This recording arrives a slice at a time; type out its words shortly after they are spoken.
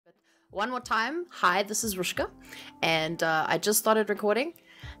One more time. Hi, this is Rushka, and I just started recording,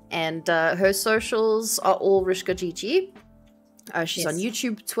 and her socials are all RushkaGG. She's on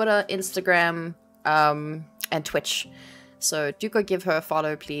YouTube, Twitter, Instagram, and Twitch. So do go give her a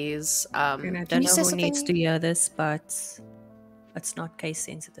follow, please. And I don't know who needs to hear this, but it's not case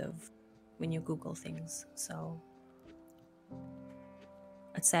sensitive when you Google things. So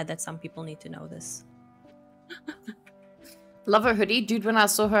it's sad that some people need to know this. Love her hoodie, dude. When I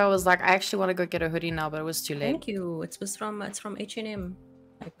saw her, I was like, I actually want to go get a hoodie now, but it was too late. Thank you. It's from H&M.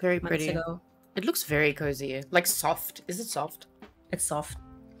 Like very pretty. Ago. It looks very cozy, like soft. Is it soft? It's soft.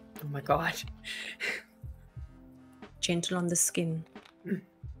 Oh my god. Gentle on the skin.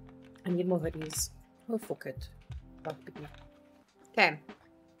 I need more hoodies. Oh fuck it. Okay.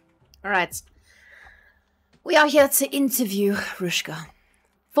 All right. We are here to interview Rushka.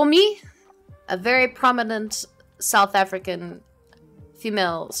 For me, a very prominent South African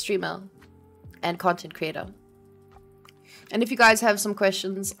female streamer and content creator. And if you guys have some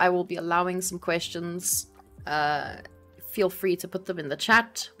questions, I will be allowing some questions. Feel free to put them in the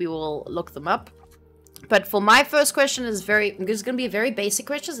chat. We will look them up. But for my first question is there's going to be very basic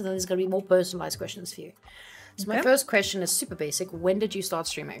questions, and then there's going to be more personalized questions for you. So my first question is super basic. When did you start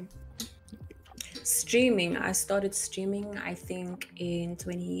streaming? Streaming. I started streaming, I think, in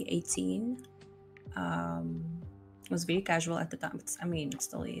 2018. It was very casual at the time. I mean, it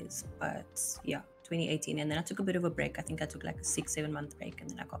still is. But yeah, 2018. And then I took a bit of a break. I think I took like a 6-7 month break, and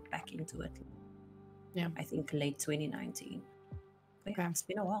then I got back into it. Yeah. I think late 2019. But yeah, it's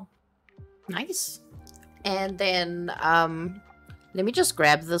been a while. Nice. And then let me just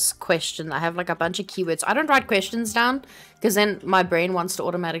grab this question. I have like a bunch of keywords. I don't write questions down because then my brain wants to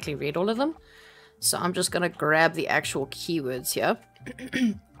automatically read all of them. So I'm just going to grab the actual keywords here.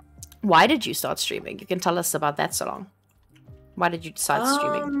 Why did you start streaming? You can tell us about that, Salon. Why did you decide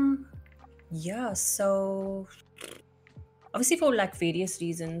streaming? Yeah, so obviously for like various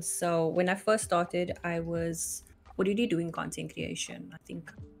reasons. So when I first started, I was already doing content creation. I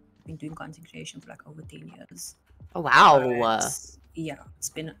think I've been doing content creation for like over 10 years. Oh wow. Yeah, it's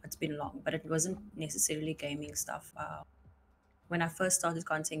been long, but it wasn't necessarily gaming stuff. When I first started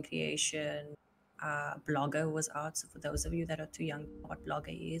content creation, Blogger was out. So for those of you that are too young, what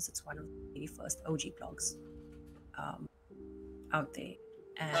Blogger is, it's one of the very first OG blogs out there.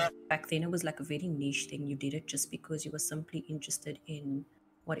 And back then it was like a very niche thing. You did it just because you were simply interested in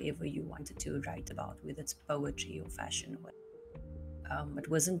whatever you wanted to write about, whether it's poetry or fashion or whatever. It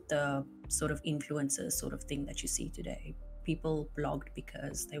wasn't the sort of influencer sort of thing that you see today. People blogged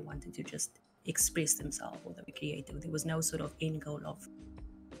because they wanted to just express themselves or they were creative. There was no sort of end goal of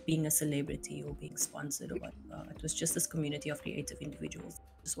being a celebrity or being sponsored or whatever. It was just this community of creative individuals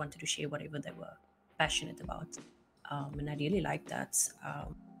who just wanted to share whatever they were passionate about. And I really liked that.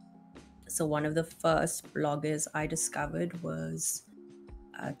 So one of the first bloggers I discovered was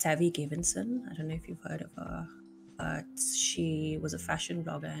Tavi Gevinson. I don't know if you've heard of her, but she was a fashion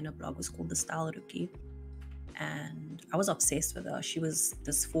blogger and her blog was called The Style Rookie. And I was obsessed with her. She was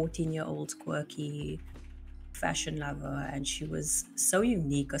this 14-year-old quirky fashion lover, and she was so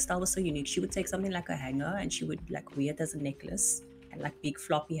unique. Her style was so unique. She would take something like a hanger and she would like wear it as a necklace and like big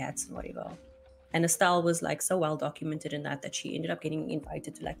floppy hats and whatever. And her style was like so well documented in that she ended up getting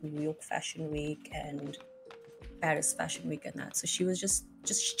invited to like New York Fashion Week and Paris Fashion Week and that. So she was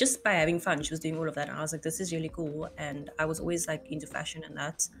just by having fun, she was doing all of that. And I was like, this is really cool. And I was always like into fashion and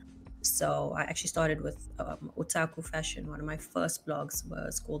that. So I actually started with otaku fashion. One of my first blogs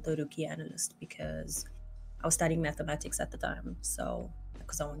was called The Rookie Analyst because I was studying mathematics at the time. So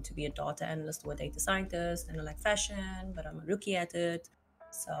because I wanted to be a data analyst or a data scientist, and I like fashion, but I'm a rookie at it.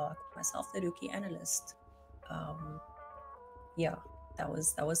 So I called myself The Rookie Analyst. Yeah, that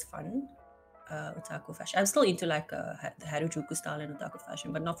was fun. Otaku fashion. I'm still into like the Harajuku style and otaku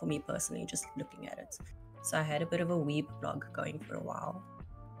fashion, but not for me personally, just looking at it. So I had a bit of a weeb blog going for a while.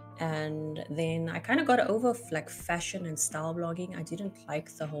 And then I kind of got over like fashion and style blogging. I didn't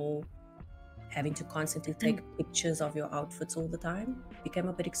like the whole having to constantly take pictures of your outfits all the time. It became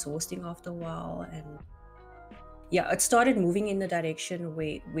a bit exhausting after a while. And yeah, it started moving in the direction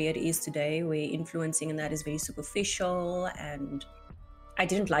where it is today, where influencing and that is very superficial. And I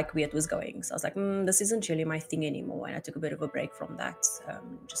didn't like where it was going. So I was like, this isn't really my thing anymore. And I took a bit of a break from that,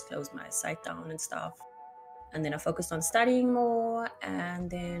 just closed my site down and stuff. And then I focused on studying more. And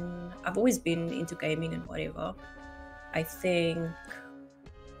then I've always been into gaming and whatever. I think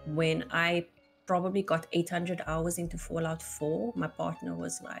when I probably got 800 hours into Fallout 4, my partner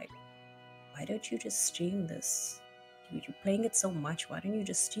was like, why don't you just stream this? You're playing it so much. Why don't you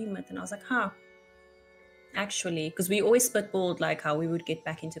just stream it? And I was like, actually, because we always spitballed like how we would get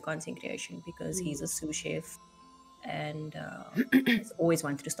back into content creation because he's a sous chef and he's always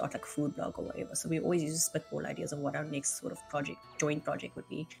wanted to start like a food blog or whatever. So we always used to spitball ideas of what our next sort of joint project would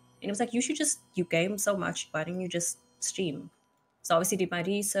be. And it was like, you game so much, why don't you just stream? So obviously did my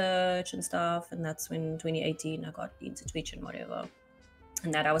research and stuff, and that's when 2018 I got into Twitch and whatever.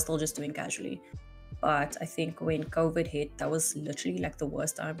 And that I was still just doing casually. But I think when COVID hit, that was literally like the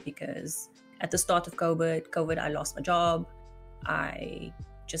worst time because at the start of COVID, I lost my job.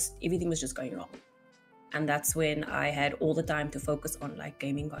 Everything was just going wrong. And that's when I had all the time to focus on like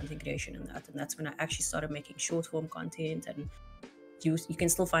gaming content creation and that. And that's when I actually started making short form content. And you can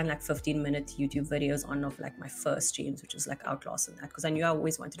still find like 15-minute YouTube videos on of like my first streams, which is like Outlast and that. Because I knew I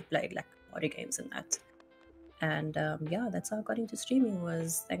always wanted to play like party games and that. And yeah, that's how I got into streaming,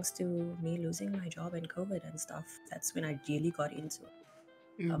 was thanks to me losing my job and COVID and stuff. That's when I really got into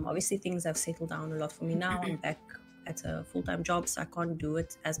it. Obviously, things have settled down a lot for me now. I'm back at a full-time job, so I can't do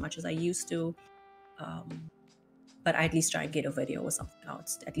it as much as I used to. But I at least try and get a video or something out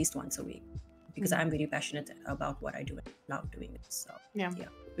at least once a week because I'm very passionate about what I do and love doing it. So yeah,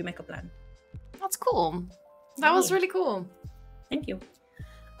 we make a plan. That's cool. That was really cool. Thank you.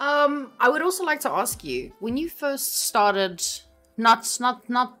 I would also like to ask you, when you first started, not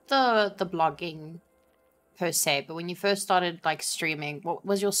the blogging per se, but when you first started like streaming, what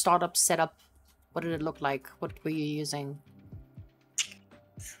was your startup setup? What did it look like? What were you using?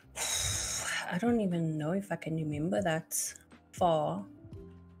 I don't even know if I can remember that far,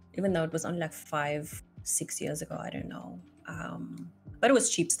 even though it was only like 5-6 years ago. I don't know. But it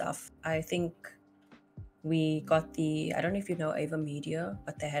was cheap stuff. I think we got I don't know if you know Ava Media,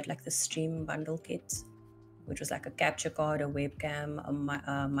 but they had like the stream bundle kit, which was like a capture card, a webcam,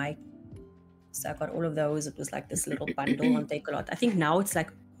 a mic. So I got all of those. It was like this little bundle on Takealot. I think now it's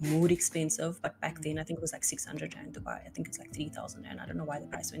like more expensive, but back then I think it was like 600 Rand to buy. I think it's like 3,000 Rand. I don't know why the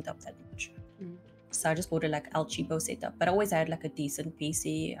price went up that much. So I just bought a like El Cheapo setup, but I always had like a decent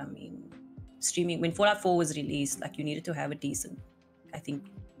PC. I mean, streaming, when Fallout 4 was released, like you needed to have a decent, I think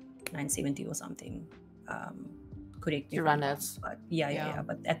 970 or something. Correct me to run it. But yeah.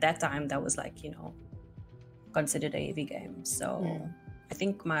 But at that time, that was like, considered a heavy game. So I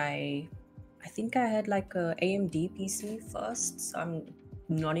think I had like a AMD PC first. So I'm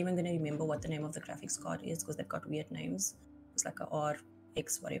not even going to remember what the name of the graphics card is because they've got weird names. It's like a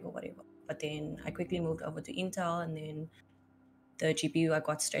RX whatever. But then I quickly moved over to Intel, and then the GPU I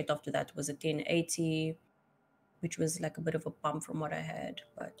got straight after that was a 1080, which was like a bit of a bump from what I had.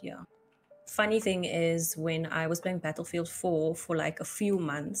 But yeah. Funny thing is, when I was playing Battlefield 4 for like a few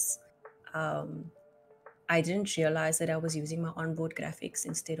months, I didn't realize that I was using my onboard graphics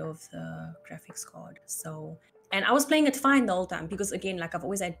instead of the graphics card. And I was playing it fine the whole time because, again, like I've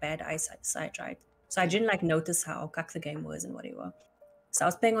always had bad eyesight, right? So I didn't like notice how cuck the game was and whatever. So I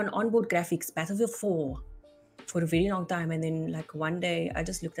was playing on onboard graphics, Battlefield 4, for a very long time. And then like one day I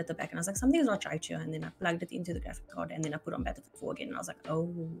just looked at the back and I was like, something is not right here. And then I plugged it into the graphics card and then I put on Battlefield 4 again. And I was like,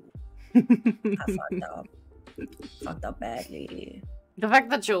 oh, I fucked up badly. The fact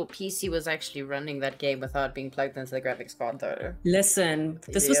that your PC was actually running that game without being plugged into the graphics card, though. Listen,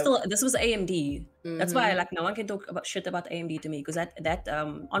 this was AMD. That's why like no one can talk about shit about AMD to me, because that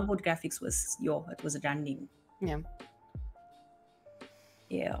onboard graphics was it was running.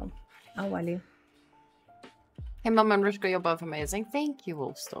 Yeah. Oh, Wally. Hey, Mom and Rushka, you're both amazing. Thank you,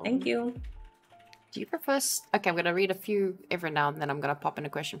 Wolfstorm. Thank you. Do you prefer... Okay, I'm going to read a few every now and then. I'm going to pop in a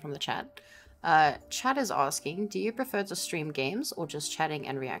question from the chat. Chat is asking, do you prefer to stream games or just chatting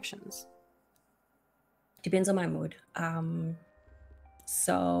and reactions? Depends on my mood.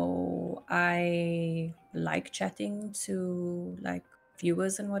 So I like chatting to like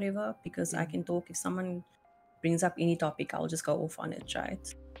viewers and whatever, because I can talk. If someone brings up any topic, I'll just go off on it,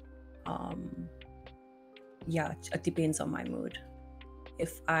 right? Yeah, it depends on my mood.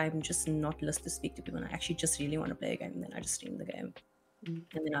 If I'm just not listed to speak to people and I actually just really want to play a game, then I just stream the game. And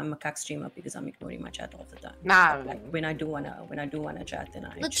then I'm a cuck streamer because I'm ignoring my chat all the time. But, like when I do wanna chat, then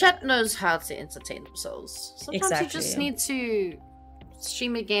I chat knows how to entertain themselves. Sometimes you just need to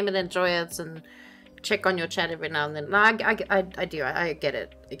stream a game and enjoy it and check on your chat every now and then. No, I do. I get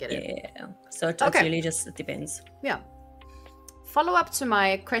it. Yeah. So it really just depends. Yeah. Follow up to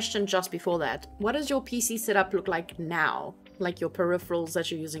my question just before that. What does your PC setup look like now? Like your peripherals that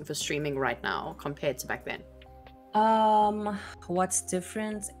you're using for streaming right now compared to back then? What's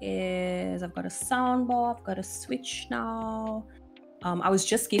different is I've got a soundbar, I've got a switch now. I was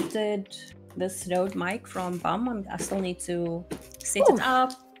just gifted this Rode mic from Bum. I still need to set it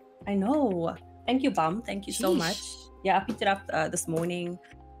up. I know. Thank you, Bum. Thank you so much. Yeah, I picked it up this morning.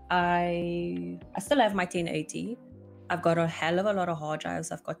 I still have my 1080. I've got a hell of a lot of hard drives.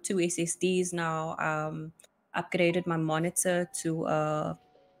 I've got 2 SSDs now. Upgraded my monitor to a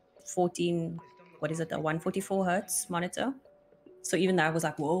 144 hertz monitor. So even that was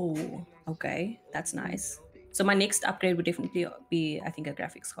like, whoa, okay, that's nice. So my next upgrade would definitely be, I think, a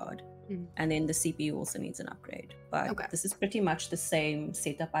graphics card. And then the CPU also needs an upgrade. But this is pretty much the same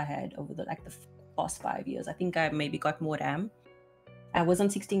setup I had over the past 5 years. I think I maybe got more RAM. I was on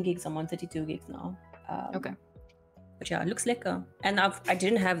 16 gigs. I'm on 32 gigs now. But yeah, it looks lekker. And I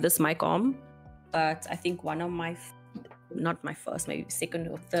didn't have this mic arm, but I think one of my, not my first, maybe second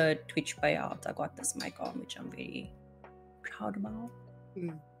or third Twitch payout, I got this mic arm, which I'm very proud about.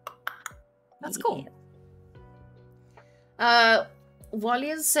 That's cool. Wally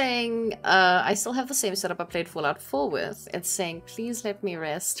is saying, I still have the same setup I played Fallout 4 with. It's saying, please let me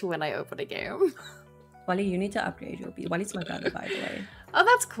rest when I open a game. Wally, you need to upgrade your beat. Wally's my brother, by the way. Oh,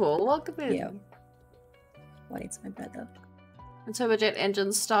 that's cool. Welcome in. Yeah. Wally's my brother. And turbojet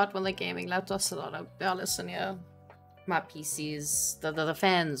engines start when the gaming laptops are on. Yeah, listen, yeah. My PCs, the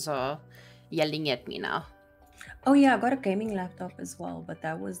fans are yelling at me now. Oh yeah, I got a gaming laptop as well, but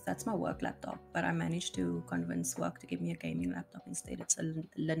that's my work laptop. But I managed to convince work to give me a gaming laptop instead. It's a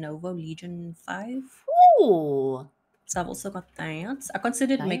Lenovo Legion 5. Ooh. So I've also got that. I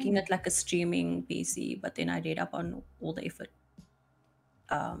considered making it like a streaming PC, but then I read up on all the effort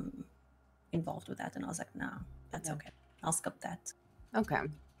involved with that, and I was like, nah, that's okay. I'll skip that. Okay.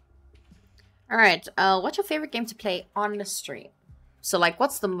 All right. What's your favorite game to play on the stream? So, like,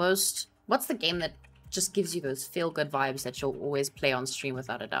 what's the game that just gives you those feel-good vibes that you'll always play on stream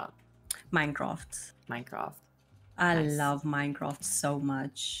without a doubt? Minecraft. I love Minecraft so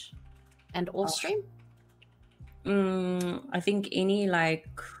much. And off stream? I think any like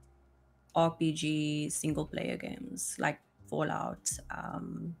RPG single-player games like Fallout.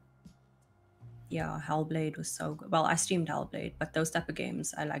 Yeah, Hellblade was so good. Well, I streamed Hellblade, but those type of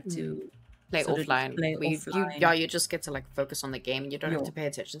games I like to play offline. You just get to like focus on the game and you don't have to pay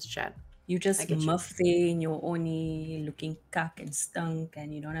attention to chat. You just muff there in your oni looking cuck and stunk,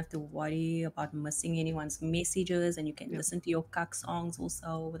 and you don't have to worry about missing anyone's messages, and you can listen to your cuck songs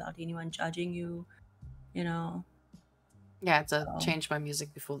also without anyone judging you, you know. Yeah, it's changed my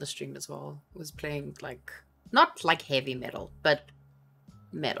music before the stream as well. I was playing like, not like heavy metal, but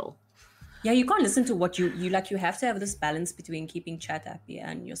metal. Yeah, you can't listen to what you like. You have to have this balance between keeping chat happy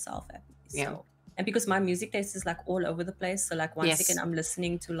and yourself happy. So. Yeah. And because my music taste is like all over the place. So like one second I'm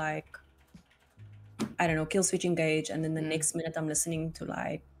listening to like, I don't know, Killswitch Engage. And then the next minute I'm listening to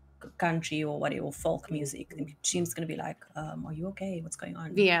like country or whatever, or folk music. And Jim's going to be like, are you okay? What's going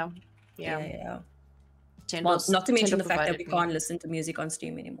on? Yeah. Well, not to mention the fact that we can't listen to music on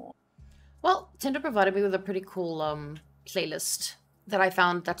stream anymore. Well, Tinder provided me with a pretty cool playlist that I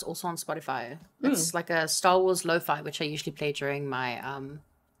found that's also on Spotify. It's like a Star Wars lo-fi, which I usually play during my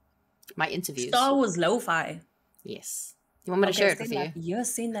my interviews. Star Wars lo-fi? Yes. You want me to share it with you? You're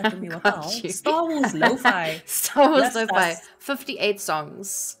saying that to me. What the hell? Star Wars lo-fi. Star Wars lo-fi. 58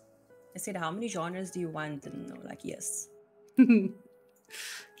 songs. I said, how many genres do you want? And they were like, yes.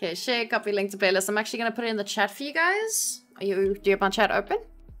 Okay, share, copy, link to playlist. I'm actually going to put it in the chat for you guys. Do you have my chat open?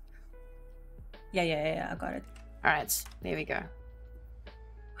 Yeah, I got it. All right, there we go.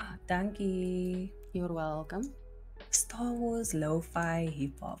 Thank you. You're welcome. Star Wars lo-fi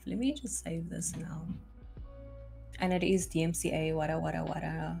hip-hop. Let me just save this now. And it is DMCA,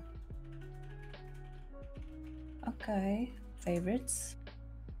 wada. Okay. Favorites.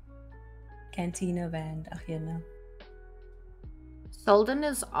 Cantina Band. Achjena. Solden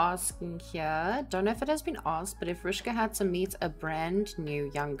is asking here, don't know if it has been asked, but if Rushka had to meet a brand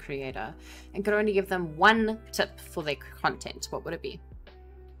new young creator and could only give them one tip for their content, what would it be?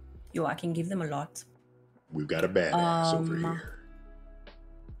 Yo, I can give them a lot. We've got a badass over here.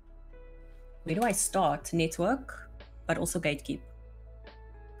 Where do I start? Network, but also gatekeep.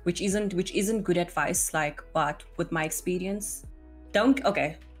 Which isn't good advice, like, but with my experience,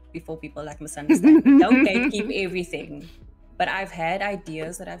 before people like misunderstand, don't gatekeep everything. But I've had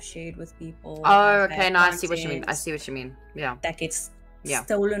ideas that I've shared with people. Oh, okay. No, I see what you mean. Yeah. That gets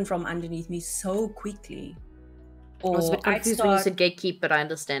stolen from underneath me so quickly. Or I was a bit confused when you said gatekeep, but I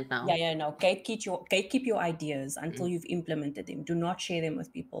understand now. Yeah, no. Gatekeep your ideas until you've implemented them. Do not share them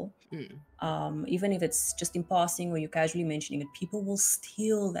with people. Even if it's just in passing or you're casually mentioning it, people will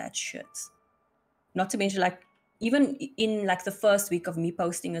steal that shit. Not to mention, like, even in like the first week of me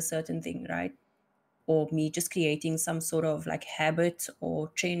posting a certain thing, right? Or me just creating some sort of like habit or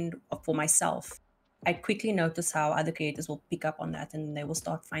trend for myself, I quickly notice how other creators will pick up on that and they will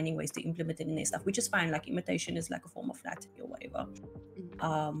start finding ways to implement it in their stuff, which is fine. Like imitation is like a form of flattery or whatever.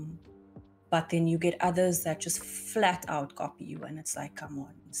 But then you get others that just flat out copy you, and it's like, come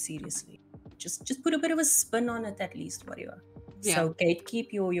on, seriously, just put a bit of a spin on it at least, whatever. Yeah. So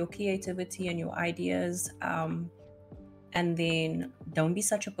gatekeep your creativity and your ideas, and then don't be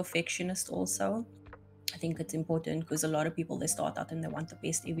such a perfectionist also. I think it's important because a lot of people, they start out and they want the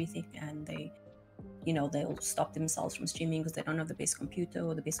best everything, and they'll stop themselves from streaming because they don't have the best computer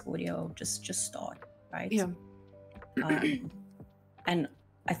or the best audio. Just start, right? Yeah. And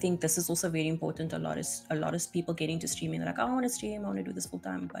I think this is also very important. A lot of people getting to streaming, they're like, I want to stream, I want to do this full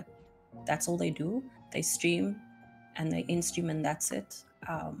time, but that's all they do. They stream and they in-stream, and that's it.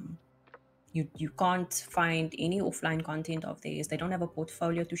 You can't find any offline content of theirs. They don't have a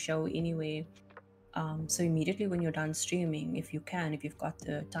portfolio to show anywhere. So immediately when you're done streaming, if you've got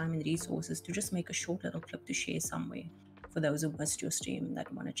the time and resources, to just make a short little clip to share somewhere for those who missed your stream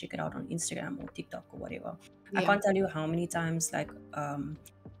that want to check it out on Instagram or TikTok or whatever. Yeah. I can't tell you how many times like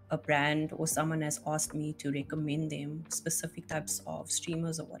a brand or someone has asked me to recommend them specific types of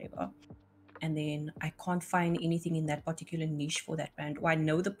streamers or whatever, and then I can't find anything in that particular niche for that brand. Or I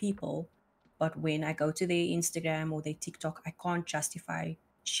know the people, but when I go to their Instagram or their TikTok, I can't justify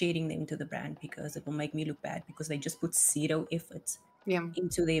sharing them to the brand because it will make me look bad, because they just put zero effort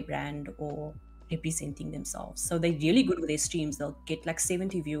into their brand or representing themselves. So they're really good with their streams. They'll get like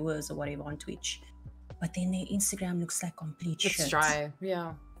 70 viewers or whatever on Twitch, but then their Instagram looks like complete shit. It's dry.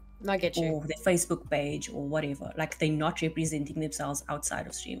 Yeah, I get you. Or their Facebook page or whatever. Like they're not representing themselves outside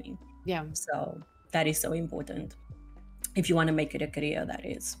of streaming. Yeah. So that is so important if you want to make it a career. That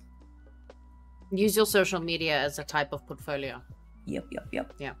is. Use your social media as a type of portfolio. Yep.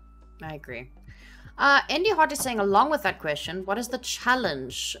 Yeah, I agree. Andy Hart is saying, along with that question, what is the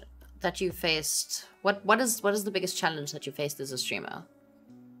challenge that you faced? What is the biggest challenge that you faced as a streamer?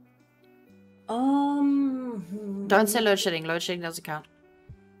 Don't say load shedding. Load shedding doesn't count.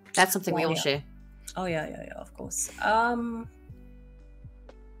 That's something we all share. Oh yeah, of course.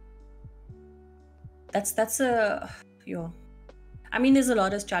 That's a I mean, there's a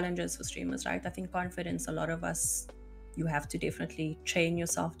lot of challenges for streamers, right? I think confidence, a lot of us, you have to definitely train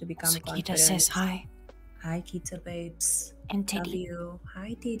yourself to become confident. Kita says hi. Hi, Kita babes. And Teddy.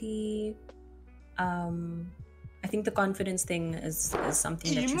 Hi, Teddy. I think the confidence thing is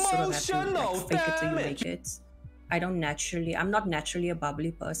something that you sort of have to like, fake it till you make it. I'm not naturally a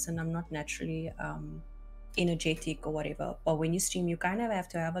bubbly person. I'm not naturally energetic or whatever. But when you stream, you kind of have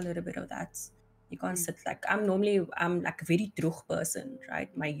to have a little bit of that. You can't sit like, I'm like a very droog person, right?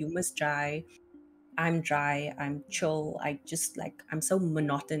 My humor's dry. I'm dry. I'm chill. I'm so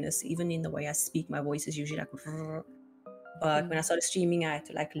monotonous. Even in the way I speak, my voice is usually like, but when I started streaming, I had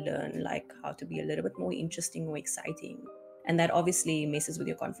to like learn like how to be a little bit more interesting or exciting. And that obviously messes with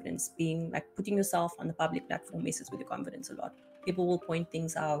your confidence. Being like putting yourself on the public platform messes with your confidence a lot. People will point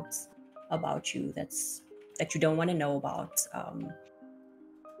things out about you that you don't want to know about.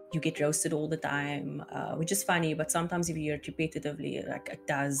 You get roasted all the time, which is funny, but sometimes if you hear it repetitively, like it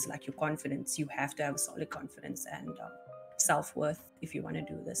does, like your confidence, you have to have a solid confidence and self-worth if you want to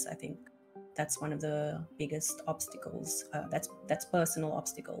do this. I think that's one of the biggest obstacles. That's personal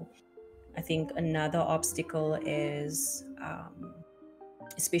obstacle. I think another obstacle is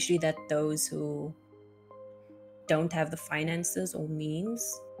especially that those who don't have the finances or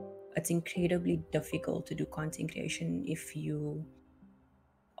means, it's incredibly difficult to do content creation if you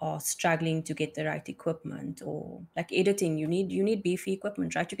are struggling to get the right equipment. Or like editing, you need beefy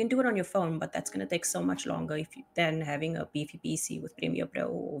equipment, right? You can do it on your phone, but that's going to take so much longer than having a beefy PC with Premiere Pro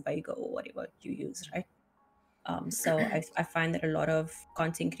or Vega or whatever you use, right? So I find that a lot of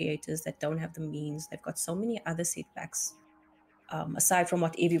content creators that don't have the means, they've got so many other setbacks aside from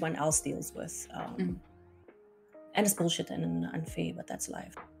what everyone else deals with. And it's bullshit and unfair, but that's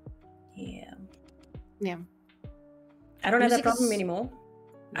life. Yeah. I don't have that problem anymore.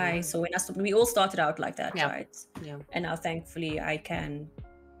 So when we all started out like that, right? Yeah. And now thankfully I can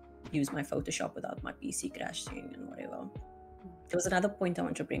use my Photoshop without my PC crashing and whatever. There was another point I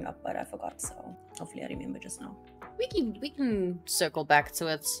want to bring up, but I forgot. So hopefully I remember just now. We can circle back to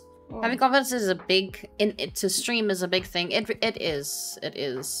it. Having confidence is to stream is a big thing. It is.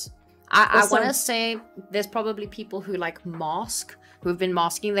 I want to say there's probably people who like mask, who've been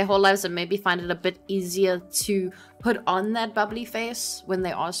masking their whole lives and maybe find it a bit easier to put on that bubbly face when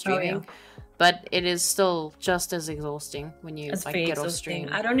they are streaming. But it is still just as exhausting when you get off stream.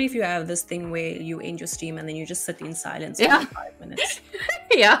 I don't know if you have this thing where you end your stream and then you just sit in silence for 5 minutes.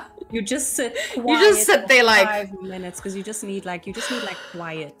 Yeah. You just sit quiet. You just sit there like 5 minutes because you just need like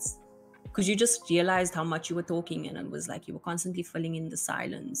quiet. because you just realized how much you were talking, and it was like you were constantly filling in the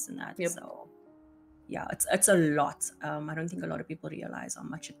silence and that. Yep. So yeah, it's a lot. I don't think a lot of people realize how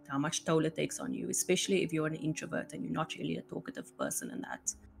much toll it takes on you, especially if you're an introvert and you're not really a talkative person. And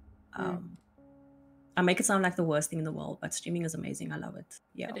that I make it sound like the worst thing in the world, but streaming is amazing. I love it.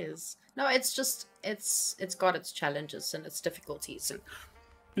 Yeah, It is. No, it's just it's got its challenges and its difficulties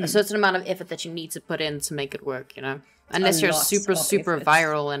and a certain amount of effort that you need to put in to make it work, you know. Unless you're super effort.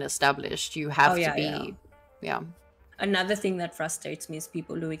 viral and established, you have to be yeah. Another thing that frustrates me is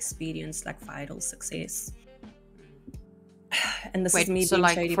people who experience like viral success. And this is me being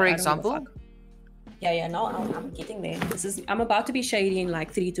like shady, for but I don't give a example? fuck. Yeah, no, I'm getting there. I'm about to be shady in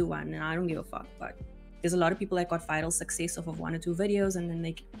like 3, 2, 1, and I don't give a fuck. But there's a lot of people that got viral success off of 1 or 2 videos, and then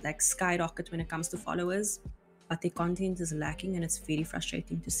they like skyrocket when it comes to followers. But their content is lacking, and it's very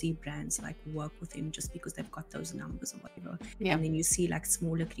frustrating to see brands like work with them just because they've got those numbers or whatever. Yeah. And then you see like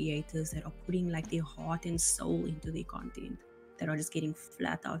smaller creators that are putting like their heart and soul into their content that are just getting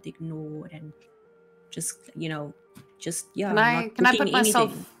flat out ignored and just Can I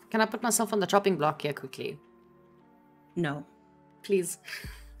put myself on the chopping block here quickly? No. Please.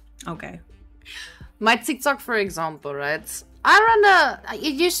 Okay. My TikTok, for example, right?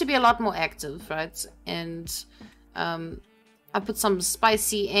 It used to be a lot more active, right? And I put some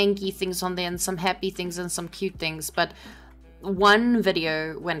spicy, angry things on there and some happy things and some cute things. But one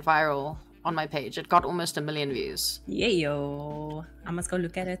video went viral on my page. It got almost 1 million views. Yeah, yo. I must go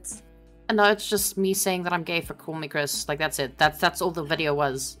look at it. And now it's just me saying that I'm gay for Call Me Chris. Like, that's it. That's all the video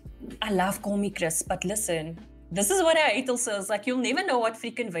was. I love Call Me Chris, but listen. This is what I hate also. It's like, you'll never know what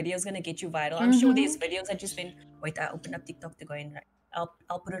freaking video is going to get you viral. I'm sure there's videos that you spend... Wait, I open up TikTok to go in.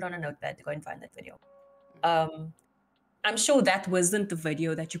 I'll put it on a notepad to go and find that video. I'm sure that wasn't the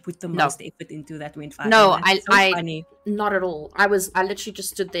video that you put the most effort into that went viral. No, funny. Not at all. I literally just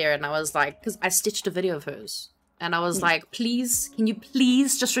stood there and I was like... Because I stitched a video of hers. And I was like, please, can you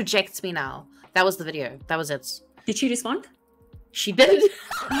please just reject me now? That was the video. That was it. Did she respond? She did.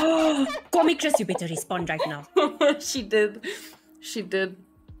 Call me Chris, you better respond right now. She did.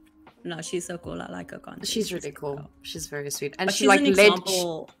 No, she's so cool. I like her content. She's really cool. She's very sweet. And but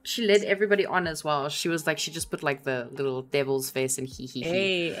she led everybody on as well. She was like, she just put like the little devil's face and hee.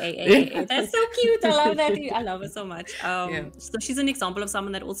 Hey. That's so cute. I love that. I love it so much. So she's an example of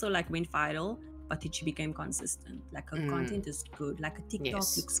someone that also like went viral, but then she became consistent. Like her content is good. Like a TikTok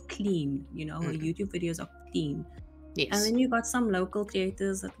looks clean, you know, her YouTube videos are clean. Yes. And then you got some local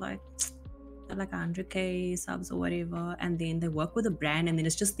creators that like 100k subs or whatever, and then they work with a brand, and then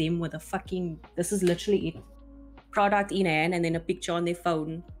it's just them with a fucking, this is literally it, product in hand, and then a picture on their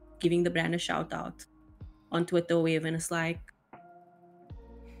phone giving the brand a shout out on Twitter or wherever, and it's like,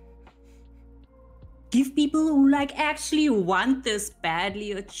 give people who like actually want this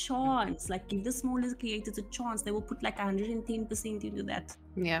badly a chance. Like, give the smallest creators a chance. They will put like 110% into that.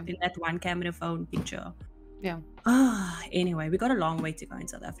 Yeah. In that one camera phone picture. Yeah. Anyway, we got a long way to go in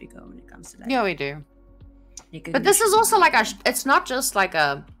South Africa when it comes to that. Yeah, we do. But this is also like it's not just like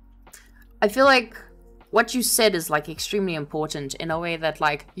I feel like what you said is like extremely important in a way that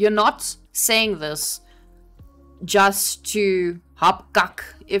like you're not saying this just to hop cuck,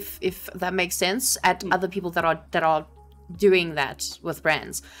 if that makes sense, at other people that are doing that with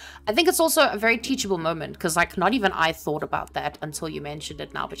brands. I think it's also a very teachable moment, because like not even I thought about that until you mentioned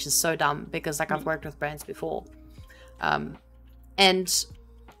it now, which is so dumb, because like I've worked with brands before, and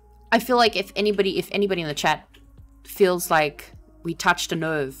I feel like if anybody in the chat feels like we touched a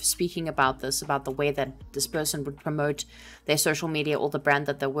nerve speaking about this, about the way that this person would promote their social media or the brand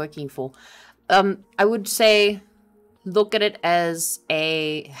that they're working for, I would say look at it as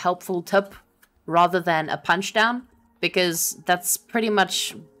a helpful tip rather than a punch down. Because that's pretty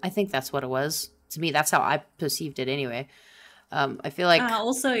much, I think that's what it was. To me, that's how I perceived it anyway. I feel like...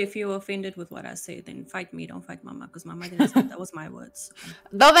 also, if you're offended with what I say, then fight me, don't fight Mama. Because Mama didn't say that was my words.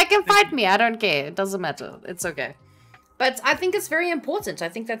 No, they can fight me. I don't care. It doesn't matter. It's okay. But I think it's very important. I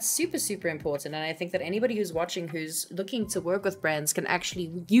think that's super, super important. And I think that anybody who's watching, who's looking to work with brands, can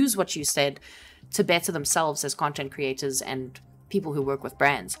actually use what you said to better themselves as content creators and people who work with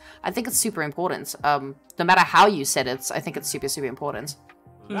brands. I think it's super important. No matter how you said it, I think it's super, super important.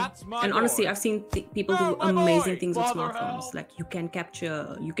 And honestly, I've seen people do amazing things with smartphones. Like you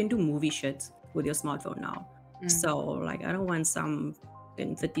can do movie shit with your smartphone now. So like, I don't want some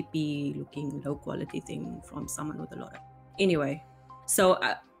 30p looking low quality thing from someone with a lot of... Anyway, so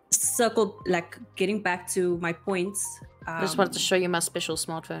getting back to my points. I just wanted to show you my special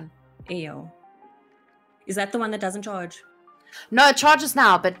smartphone. Ayo. Is that the one that doesn't charge? No, it charges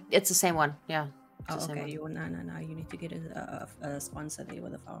now, but it's the same one. Yeah. Oh, okay. No. You need to get a sponsor there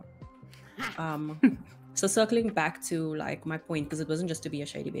with a phone. So circling back to like my point, because it wasn't just to be a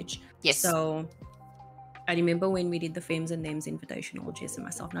shady bitch. Yes. So I remember when we did the Fems and Names Invitational, Jess and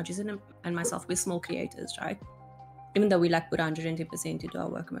myself. Now, Jess and myself, we're small creators, right? Even though we like put 110% into our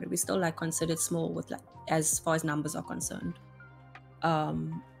work, we still like considered small with like as far as numbers are concerned.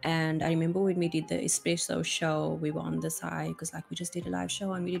 And I remember when we did the espresso show, we were on this high because like we just did a live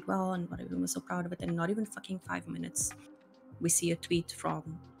show and we did well and whatever, we were so proud of it. And not even fucking 5 minutes, we see a tweet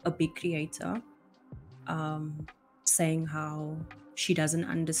from a big creator saying how she doesn't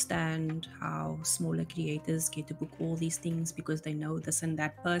understand how smaller creators get to book all these things because they know this and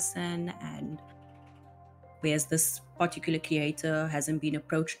that person, and whereas this particular creator hasn't been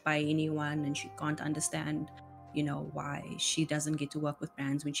approached by anyone and she can't understand, you know, why she doesn't get to work with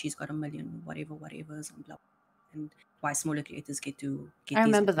brands when she's got a million whatever's and blah, and why smaller creators get to get I these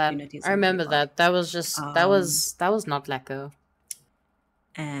remember that. opportunities. I remember that. That was just that was not lacquer.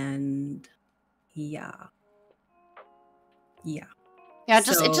 And yeah. Yeah, it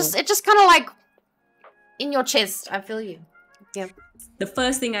just kind of like in your chest. I feel you. Yeah. The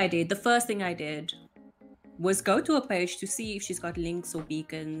first thing I did was go to a page to see if she's got links or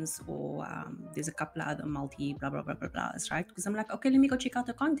beacons or there's a couple of other multi blah blah blah blah blahs, right? Because I'm like, okay, let me go check out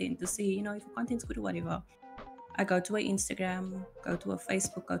the content to see, you know, if the content's good or whatever. I go to her Instagram, go to her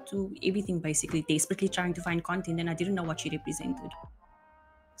Facebook, go to everything, basically desperately trying to find content, and I didn't know what she represented.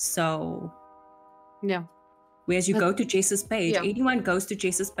 So yeah. Whereas you go to Jess's page, anyone goes to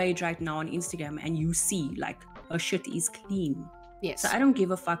Jess's page right now on Instagram and you see like her shit is clean. Yes. So I don't give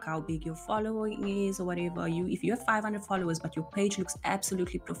a fuck how big your following is or whatever. If you have 500 followers but your page looks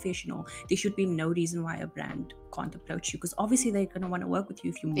absolutely professional, there should be no reason why a brand can't approach you, because obviously they're going to want to work with you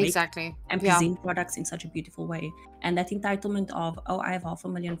if you make and present products in such a beautiful way. And that entitlement of, oh, I have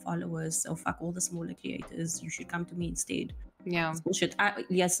 500,000 followers, so fuck all the smaller creators, you should come to me instead. Yeah. It's bullshit.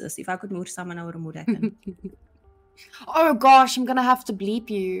 Yes, sis, if I could move someone, I would have moved at them. Oh gosh, I'm gonna have to bleep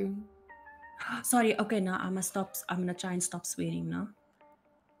you. Sorry, okay, now I'm gonna try and stop swearing now.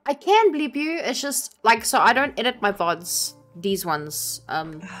 I can bleep you, it's just like, so I don't edit my VODs, these ones,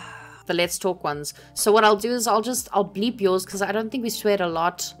 the Let's Talk ones. So what I'll do is I'll bleep yours, because I don't think we swear a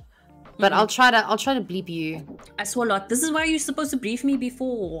lot. But I'll try to bleep you. I swear a lot. This is why you're supposed to brief me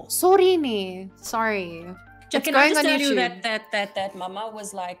before. Sorry, me. Sorry. Can I just tell you that Mama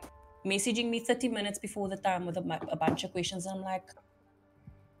was like messaging me 30 minutes before the time with a bunch of questions, and I'm like,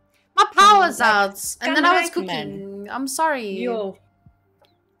 my power's out, and then I was cooking. Man. I'm sorry. Yo.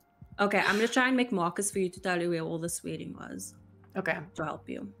 Okay, I'm gonna try and make markers for you to tell you where all the swearing was. Okay. To help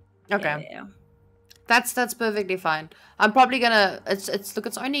you. Okay. Yeah. That's perfectly fine. I'm probably gonna it's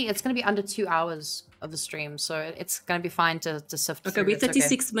gonna be under 2 hours of the stream, so it's gonna be fine to sift through. Okay, we're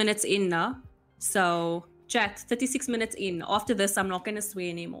 36 minutes in now. So chat, 36 minutes in. After this, I'm not gonna swear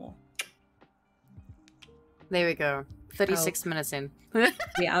anymore. There we go. 36 minutes in.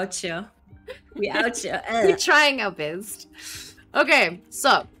 We out here. We out here. We're trying our best. Okay,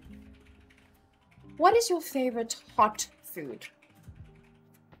 so what is your favorite hot food?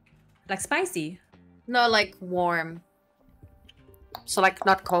 Like spicy? No, like warm. So like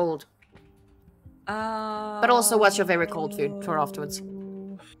not cold. But also, what's your favorite cold food for afterwards?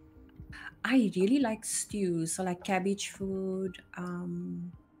 I really like stews, so like cabbage food.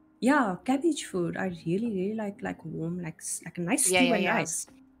 Yeah, cabbage food. I really like warm, like a nice stew and rice.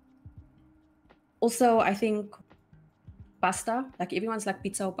 Also, I think pasta. Like everyone's like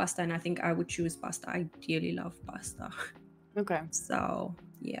pizza or pasta, and I think I would choose pasta. I really love pasta. Okay. So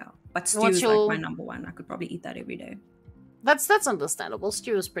yeah, but stew is like my number one. I could probably eat that every day. That's understandable.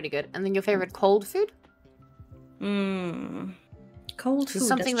 Stew is pretty good. And then your favorite cold food? Cold food.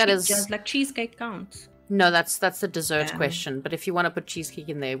 Something that is just like cheesecake counts. No, that's the dessert question. But if you want to put cheesecake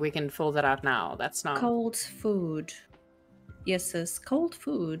in there, we can fill that out now. That's not cold food. Yes, sis. Cold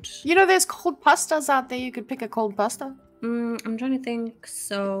food. You know, there's cold pastas out there. You could pick a cold pasta. I'm trying to think.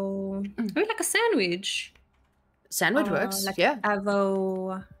 So maybe like a sandwich. Sandwich works. Like yeah.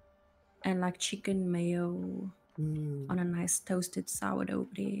 Avo and like chicken mayo on a nice toasted sourdough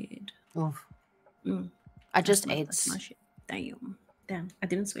bread. Oh. I just ate. That's my shit. Damn. I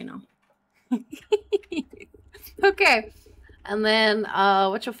didn't swear now. Okay. And then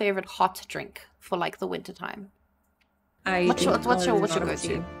what's your favorite hot drink for like the winter time? What's your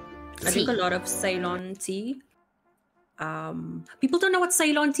go-to? I drink a lot of Ceylon tea. People don't know what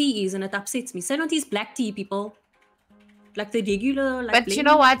Ceylon tea is, and it upsets me. Ceylon tea is black tea, people. Like the regular, like. But you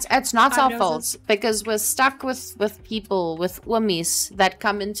know what? It's not our fault, because we're stuck with people, with oomies that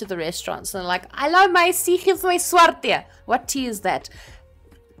come into the restaurants and they're like, I love my tea, give my swarte. What tea is that?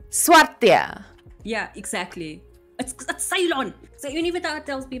 Swarte. Yeah, exactly. It's Ceylon. So even if it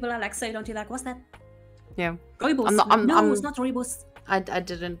tells people I like say, don't you like, what's that? Yeah. Rooibos. No, it's not rooibos. I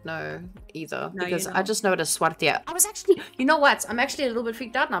didn't know either No, because you I know. just know it as Swartia. I was actually, you know what? I'm actually a little bit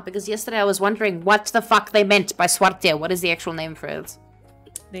freaked out now because yesterday I was wondering what the fuck they meant by Swartia. What is the actual name for it?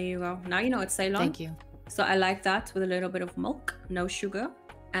 There you go. Now you know it's Ceylon. Thank you. So I like that with a little bit of milk, no sugar.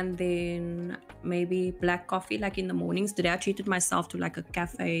 And then maybe black coffee, like in the mornings. Today I treated myself to like a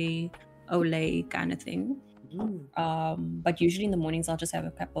cafe au lait kind of thing. But usually in the mornings I'll just have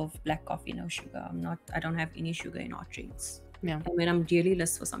a cup of black coffee, no sugar. I don't have any sugar in our treats. Yeah. And when I'm really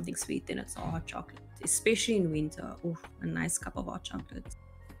list for something sweet, then it's all hot chocolate, especially in winter. Oh, a nice cup of hot chocolate.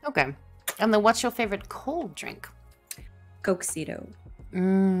 Okay. And then what's your favorite cold drink? Coke Zero.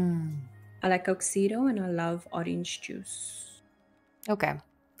 I like Coke Zero and I love orange juice. Okay.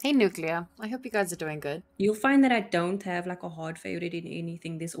 Hey, Nuclear. I hope you guys are doing good. You'll find that I don't have like a hard favorite in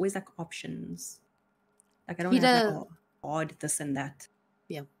anything. There's always like options. Like I don't have like a hard this and that.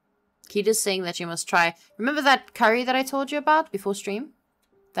 Yeah. Kita's saying that you must try. Remember that curry that I told you about before stream?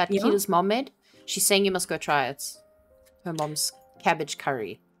 That Kita's mom made? She's saying you must go try it. Her mom's cabbage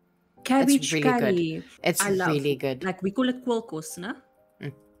curry. Cabbage really curry. Good. It's really good. Like we call it kwolkos, no?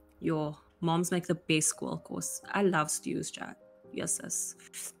 Your moms make the best kwolkos. I love stews, chat. Yes, yes.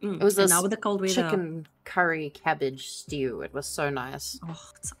 It was this now with the cold weather. chicken curry cabbage stew. It was so nice.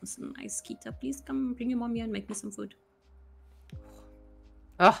 Oh, it sounds nice, Kita. Please come bring your mom here and make me some food.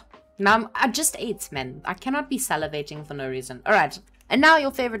 Oh, now I just ate, man. I cannot be salivating for no reason. All right. And now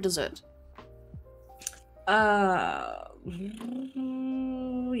your favorite dessert. Yeah,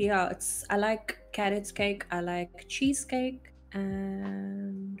 I like carrot cake, I like cheesecake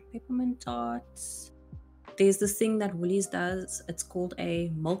and peppermint tarts. There's this thing that Woolies does. It's called a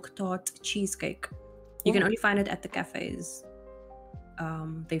milk tart cheesecake. You can only find it at the cafes.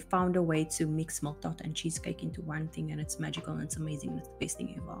 They found a way to mix milk tart and cheesecake into one thing, and it's magical and it's amazing and it's the best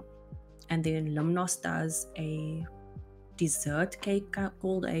thing ever. And then Lumnos does a dessert cake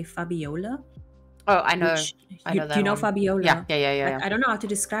called a Fabiola. Oh, I know. I know that. You know one. Fabiola? Yeah. I don't know how to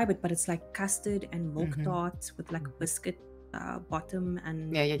describe it, but it's like custard and milk tart with like a biscuit bottom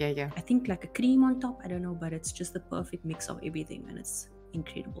and yeah. I think like a cream on top. I don't know, but it's just the perfect mix of everything, and it's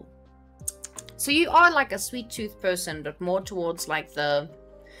incredible. So you are like a sweet tooth person, but more towards like the,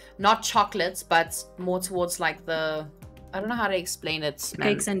 not chocolates, but more towards like the, I don't know how to explain it. Man.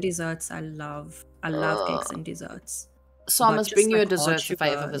 Cakes and desserts. I love cakes and desserts. So I must bring you a dessert hot if I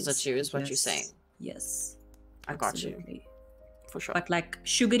ever sugar visit you, is what you're saying. Yes, I got you. For sure. But like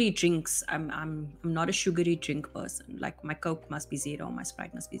sugary drinks, I'm not a sugary drink person. Like my Coke must be 0, my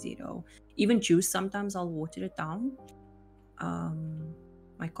Sprite must be 0. Even juice, sometimes I'll water it down.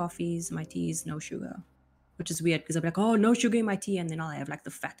 My coffees, my teas, no sugar, which is weird because I'm like, oh, no sugar in my tea, and then I'll have like the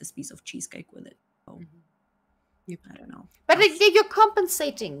fattest piece of cheesecake with it. Oh, I don't know. But you're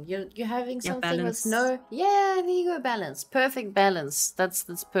compensating. You're having something with no. Yeah, there you go. Balance. Perfect balance. That's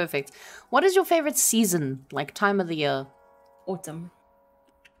perfect. What is your favorite season? Like time of the year? Autumn.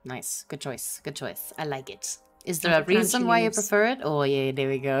 Nice. Good choice. Good choice. I like it. Is there a reason why you prefer it? Oh yeah, there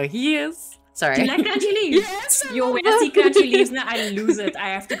we go. Yes. Sorry. Do you like crunchy leaves? Yes. Yo, when I see crunchy leaves now, I lose it. I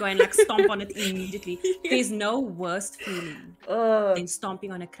have to go and like stomp on it immediately. There's no worse feeling than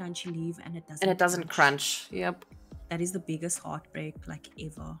stomping on a crunchy leaf and it doesn't crunch. Yep. That is the biggest heartbreak like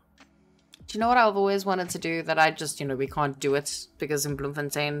ever. Do you know what I've always wanted to do that I just, we can't do it because in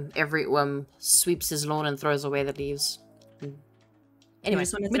Bloemfontein, every worm sweeps his lawn and throws away the leaves. Anyway,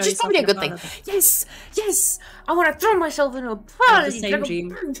 which is probably a good thing. Yes, I want to throw myself into a party. Same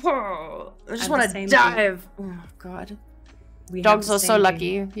dream. I just want to dive. Oh God. Dogs are so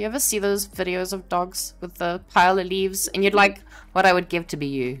lucky. You ever see those videos of dogs with the pile of leaves? And you'd like, what I would give to be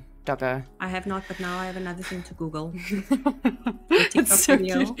you, doggo. I have not, but now I have another thing to Google. It's so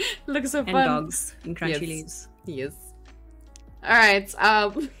cute. Looks so fun. And dogs in crunchy leaves. Yes. All right.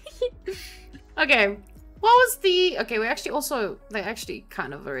 Okay. What was the... Okay, they actually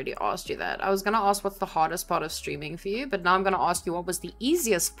kind of already asked you that. I was going to ask what's the hardest part of streaming for you, but now I'm going to ask you what was the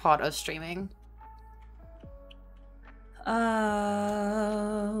easiest part of streaming?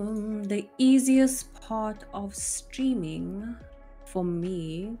 The easiest part of streaming for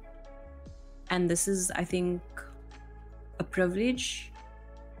me, and this is, I think, a privilege,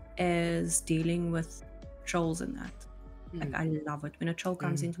 is dealing with trolls and that. Like, I love it when a troll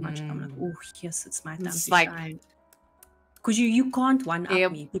comes into my channel. I'm like, oh yes, it's my time to shine. Because you can't one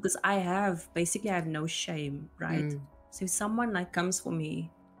up me, because I have no shame, right? So if someone like comes for me,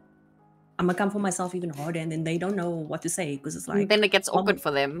 I'm gonna come for myself even harder, and then they don't know what to say because it's like, then it gets awkward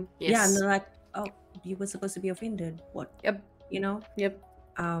for them. Yes. Yeah, and they're like, oh, you were supposed to be offended. What? Yep. You know? Yep.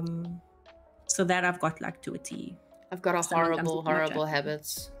 So that I've got like to a T. I've got a Stomach comes horrible, with too much horrible acid.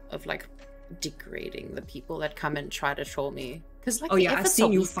 habits of like degrading the people that come and try to troll me. Because like, Oh the yeah, I've efforts seen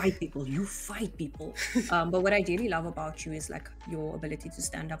are you weak. fight people. You fight people. But what I really love about you is like your ability to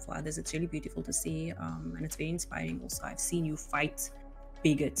stand up for others. It's really beautiful to see, and it's very inspiring. Also, I've seen you fight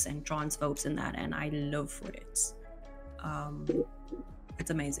bigots and transphobes and that, and I live for it. It's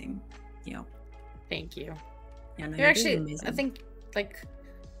amazing. Yeah. Thank you. Yeah. No, You're actually, amazing. I think, like,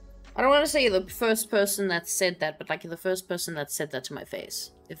 I don't want to say you're the first person that said that, but like you're the first person that said that to my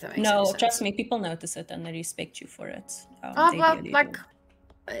face. If that makes any No, sense. trust me, people notice it and they respect you for it. Oh, They well, really like, do.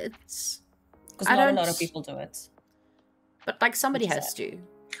 it's. Because I not a don't- lot of people do it. But like somebody Which is has to.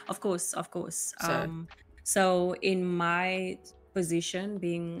 Of course, of course. So- So in my position,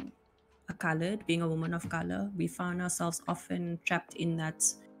 being a woman of color, we found ourselves often trapped in that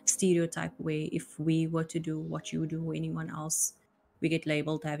stereotype where if we were to do what you do or anyone else, we get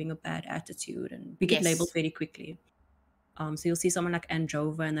labeled having a bad attitude, and we get Yes. labeled very quickly. So you'll see someone like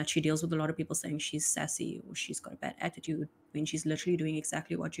Androva, and that she deals with a lot of people saying she's sassy or she's got a bad attitude when she's literally doing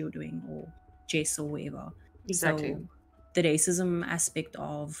exactly what you're doing, or Jess or whatever. Exactly. So the racism aspect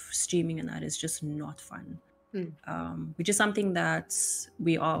of streaming and that is just not fun. Which is something that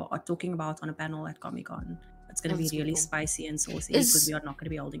we are talking about on a panel at Comic-Con. It's going to be That's really cool. spicy and saucy Is- because we are not going to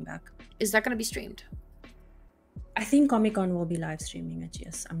be holding back. Is that going to be streamed? I think Comic-Con will be live streaming it,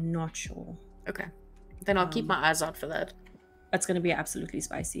 yes. I'm not sure. Okay. Then I'll keep my eyes out for that. It's going to be absolutely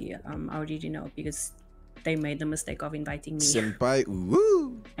spicy. I already know because they made the mistake of inviting me. Senpai,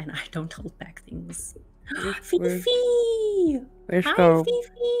 woo! And I don't hold back things. Where- Fifi! Where's Hi,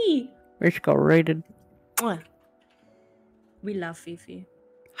 Fifi! Rushka rated? Mwah. We love Fifi.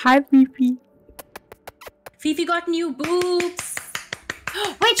 Hi, Fifi. Fifi got new boobs!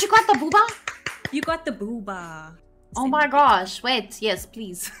 Wait, you got the booba? You got the booba. Oh my gosh. Wait, yes,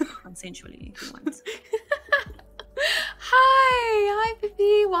 please. Consensually, if you want. Hi,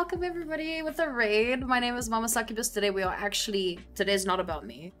 Fifi. Welcome everybody with a raid. My name is Mama Succubus. Today's not about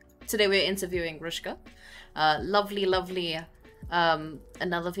me. Today we're interviewing Rushka. Lovely,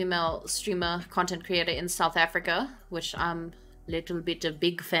 another female streamer, content creator in South Africa, which I'm a little bit a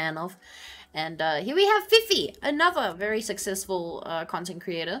big fan of. And here we have Fifi, another very successful content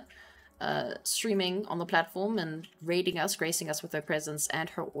creator, streaming on the platform and raiding us, gracing us with her presence and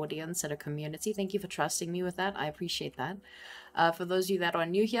her audience and her community. Thank you for trusting me with that. I appreciate that. For those of you that are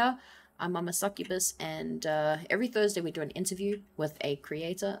new here, I'm Mama Succubus, and every Thursday we do an interview with a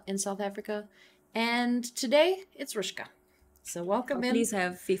creator in South Africa. And today it's Rushka. So welcome in. Please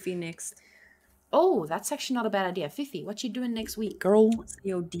have Fifi next. Oh, that's actually not a bad idea. Fifi, what you doing next week, girl?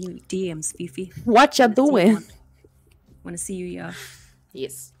 Your DMs, Fifi. What you doing? Want to see you here.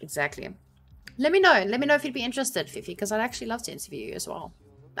 Yes, exactly. Let me know. Let me know if you'd be interested, Fifi, because I'd actually love to interview you as well.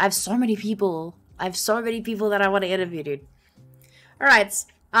 I have so many people. That I want to interview, dude. All right.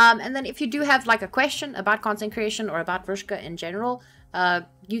 And then if you do have like a question about content creation or about Rushka in general,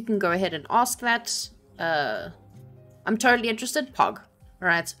 you can go ahead and ask that. I'm totally interested. Pog. All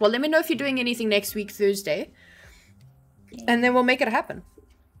right. Well, let me know if you're doing anything next week, Thursday. And then we'll make it happen.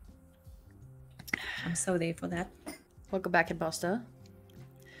 I'm so there for that. Welcome back, Imposter.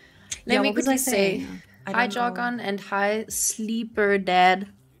 Let me quickly say hi, Jargon, and hi, Sleeper Dad.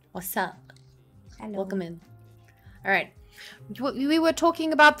 What's up? Hello. Welcome in. All right. We were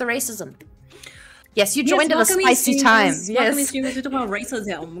talking about the racism. Yes, you joined at a spicy time. Yes. Welcome to talk about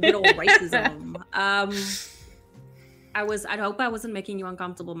racism. Good old racism. I hope I wasn't making you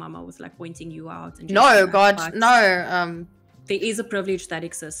uncomfortable, Mama. I was like pointing you out. And No, God, no. There is a privilege that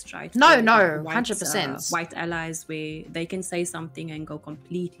exists, right? No, For, no, white, 100%. White allies where they can say something and go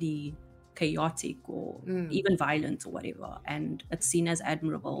completely chaotic or even violent or whatever, and it's seen as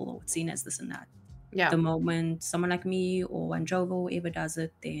admirable or it's seen as this and that. Yeah. The moment someone like me or Wanjova or whoever does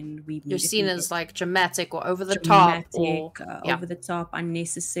it, then You're seen as like dramatic or over the dramatic, top. Or, over the top,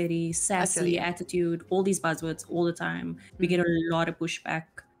 unnecessary, sassy you. attitude, all these buzzwords all the time. We get a lot of pushback,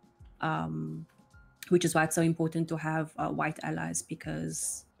 which is why it's so important to have white allies,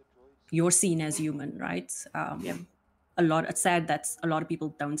 because you're seen as human, right? It's sad that a lot of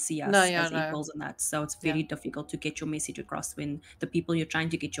people don't see us as equals in that. So it's very difficult to get your message across when the people you're trying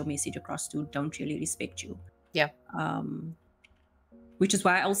to get your message across to don't really respect you. Yeah. Which is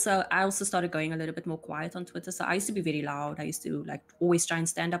why I also started going a little bit more quiet on Twitter. So I used to be very loud. I used to like always try and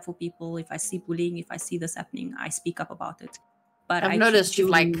stand up for people. If I see bullying, if I see this happening, I speak up about it. But I've noticed you've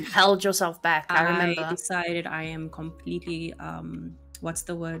like held yourself back. I remember. I decided I am completely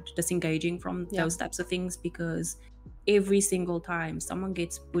disengaging from those types of things, because every single time someone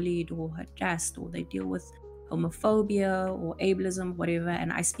gets bullied or harassed or they deal with homophobia or ableism, whatever,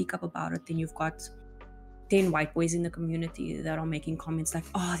 and I speak up about it, then you've got 10 white boys in the community that are making comments like,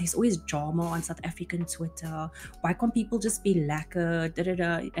 oh, there's always drama on South African Twitter. Why can't people just be lacquer? Da, da,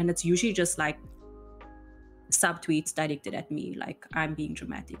 da. And it's usually just like subtweets directed at me, like I'm being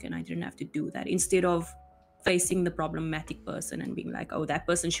dramatic and I didn't have to do that. Instead of facing the problematic person and being like, oh, that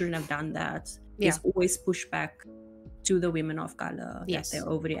person shouldn't have done that. There's always pushback to the women of color that they're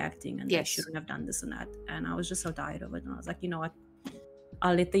overreacting and they shouldn't have done this and that. And I was just so tired of it. And I was like, you know what?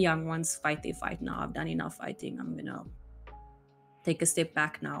 I'll let the young ones fight their fight now. I've done enough fighting. I'm going to take a step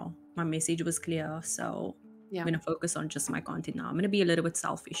back now. My message was clear. So I'm going to focus on just my content now. I'm going to be a little bit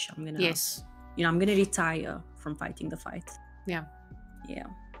selfish. I'm going to, I'm going to retire from fighting the fight. Yeah. Yeah.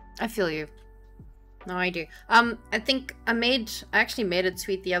 I feel you. No, I do. I think I actually made a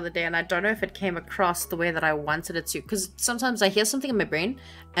tweet the other day, and I don't know if it came across the way that I wanted it to, because sometimes I hear something in my brain,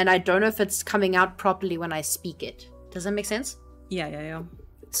 and I don't know if it's coming out properly when I speak it. Does that make sense? Yeah.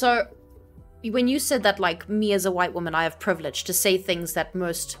 So, when you said that, like, me as a white woman, I have privilege to say things that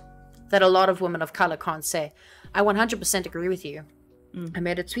a lot of women of color can't say, I 100% agree with you. I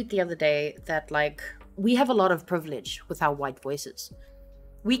made a tweet the other day that, like, we have a lot of privilege with our white voices.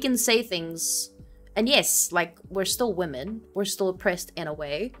 We can say things... And yes, like, we're still women. We're still oppressed in a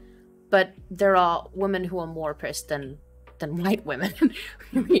way. But there are women who are more oppressed than white women.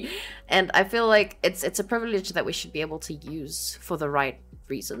 And I feel like it's a privilege that we should be able to use for the right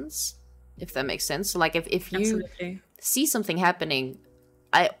reasons, if that makes sense. So, like, if you see something happening,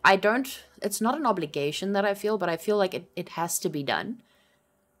 I don't... It's not an obligation that I feel, but I feel like it has to be done.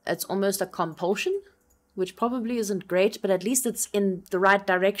 It's almost a compulsion, which probably isn't great, but at least it's in the right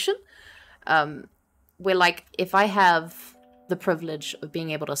direction. Where, like, if I have the privilege of being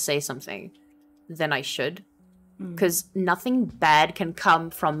able to say something, then I should. Because nothing bad can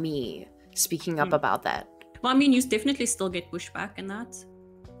come from me speaking up about that. Well, I mean, you definitely still get pushback in that.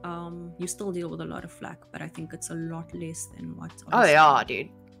 You still deal with a lot of flack, but I think it's a lot less than what... Oh, yeah, dude.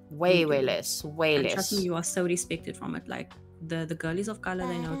 Way less. Way and less. Trust me, you are so respected from it. Like, the girlies of color,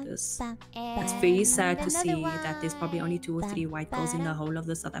 they notice. It's very sad to see that there's probably only 2 or 3 white girls in the whole of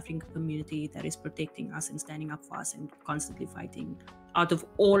the South African community that is protecting us and standing up for us and constantly fighting. Out of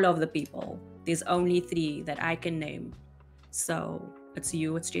all of the people, there's only 3 that I can name. So it's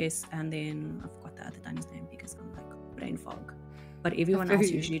you, it's Jess, and then I forgot the other Danny's name because I'm like brain fog. But everyone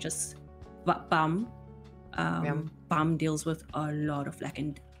else usually just Bum. Bum deals with a lot of flack,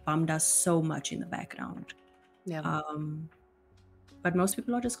 and Bum does so much in the background. Yeah. But most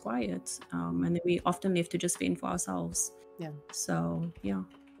people are just quiet, and then we often left to just fend for ourselves. Yeah. So yeah,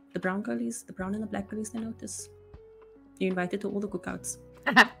 the brown and the black girlies, they notice. You're invited to all the cookouts.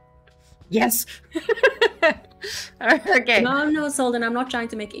 Yes. Okay. No, Solden, I'm not trying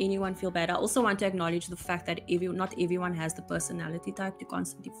to make anyone feel bad. I also want to acknowledge the fact that not everyone has the personality type to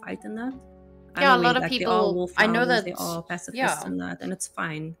constantly fight in that. Yeah, a lot of people. I know that they are pacifists in that, and it's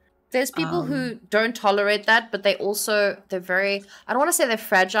fine. There's people who don't tolerate that, but they're very, I don't want to say they're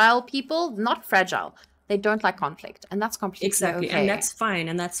fragile people, not fragile. They don't like conflict, and that's completely okay. And that's fine,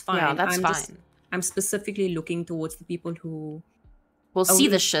 Yeah, that's fine. I'm specifically looking towards the people who will see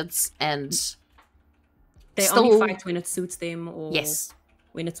the shits and they only fight when it suits them, or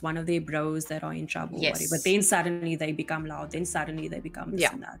when it's one of their bros that are in trouble. Yes. But then suddenly they become loud. Then suddenly they become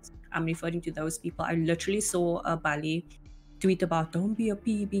this and that. I'm referring to those people. I literally saw a Bali tweet about don't be a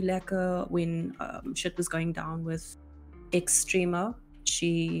PB lacquer when shit was going down with ex-streamer.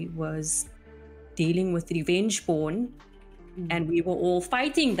 She was dealing with revenge porn, and we were all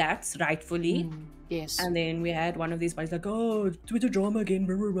fighting that rightfully. Yes. And then we had one of these guys like, oh, Twitter drama again,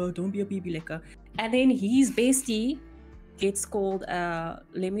 blah, blah, blah, don't be a PB lacquer. And then his bestie gets called,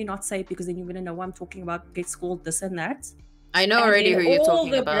 let me not say it because then you're gonna know what I'm talking about, gets called this and that. I know already who you're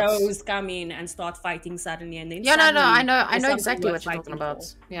talking about. All the bros come in and start fighting suddenly, and then I know exactly what you're talking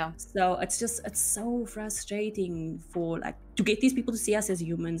about. Yeah. So it's so frustrating for to get these people to see us as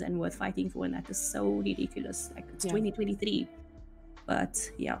humans and worth fighting for, and that is so ridiculous. Like, it's 2023. But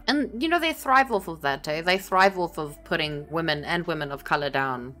yeah. And they thrive off of that, eh? They thrive off of putting women and women of color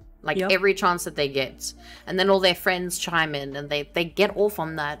down. Every chance that they get. And then all their friends chime in and they get off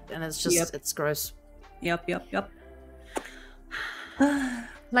on that, and it's just it's gross. Yep.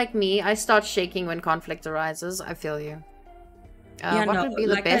 Like me, I start shaking when conflict arises. I feel you. What would be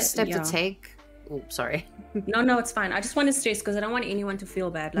the best step to take? Oh, sorry. No, it's fine. I just want to stress because I don't want anyone to feel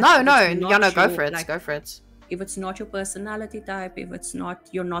bad. No, go for it. Go for it. If it's not your personality type, if it's not,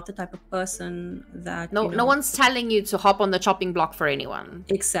 you're not the type of person that... No one's telling you to hop on the chopping block for anyone.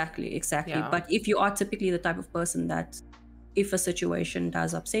 Exactly. Yeah. But if you are typically the type of person that if a situation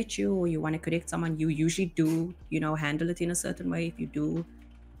does upset you or you want to correct someone, you usually do, handle it in a certain way. If you do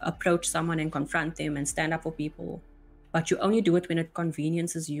approach someone and confront them and stand up for people, but you only do it when it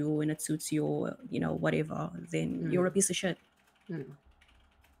conveniences you, when it suits your, whatever, then you're a piece of shit. A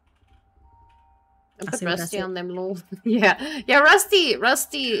bit rusty on them, lol. Yeah.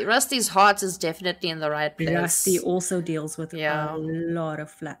 Rusty's heart is definitely in the right place. Rusty also deals with a lot of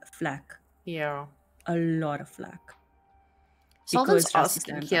flack. Yeah, a lot of flack. Solden's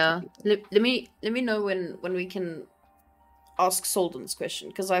asking here. Let me know when we can ask Solden's question,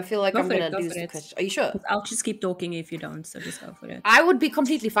 because I feel like I'm gonna lose the question. Are you sure? I'll just keep talking if you don't, so just go for it. I would be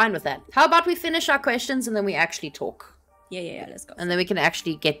completely fine with that. How about we finish our questions and then we actually talk? Yeah, let's go. And then we can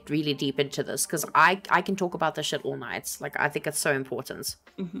actually get really deep into this, because I can talk about this shit all night. Like, I think it's so important.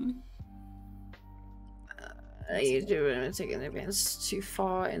 You do taking events too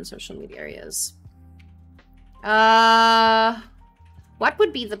far in social media areas. What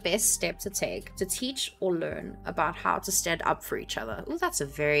would be the best step to take to teach or learn about how to stand up for each other? Oh, that's a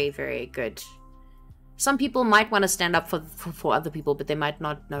very, very good. Some people might want to stand up for other people, but they might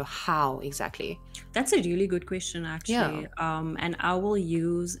not know how exactly. That's a really good question, actually. Yeah. And I will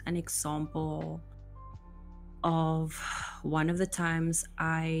use an example of one of the times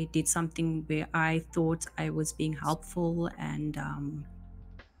I did something where I thought I was being helpful and,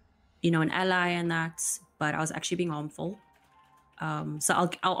 an ally and that, but I was actually being harmful. So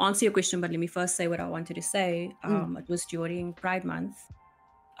I'll answer your question, but let me first say what I wanted to say. It was during Pride Month.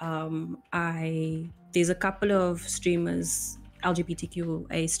 There's a couple of streamers,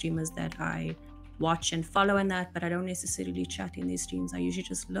 LGBTQA streamers, that I watch and follow and that, but I don't necessarily chat in these streams. I usually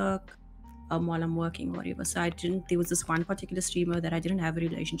just look while I'm working or whatever. So there was this one particular streamer that I didn't have a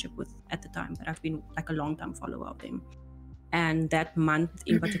relationship with at the time, but I've been like a long time follower of them. And that month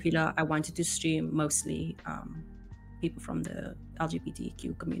in particular, I wanted to stream mostly people from the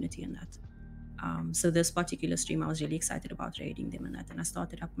LGBTQ community and that. So this particular stream, I was really excited about raiding them and that. And I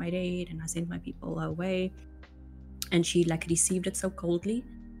started up my raid and I sent my people away. And she like received it so coldly.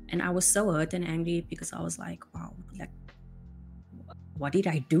 And I was so hurt and angry because I was like, wow, like, what did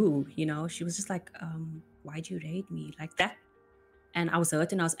I do? She was just like, why'd you raid me like that? And I was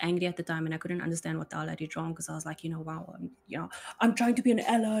hurt and I was angry at the time and I couldn't understand what the hell I did wrong, because I was like, wow, I'm trying to be an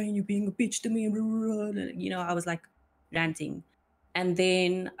ally and you're being a bitch to me. I was like ranting. And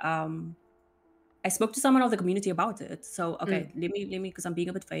then I spoke to someone of the community about it. So, okay, let me, because I'm being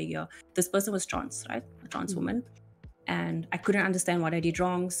a bit vague here. This person was trans, right? A trans woman. And I couldn't understand what I did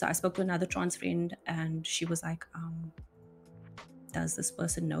wrong. So I spoke to another trans friend and she was like, does this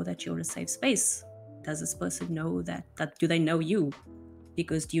person know that you're a safe space? Does this person know that do they know you?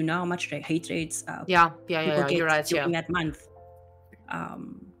 Because do you know how much hate rates people get you're right, during that month?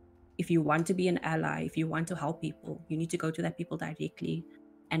 If you want to be an ally, if you want to help people, you need to go to that people directly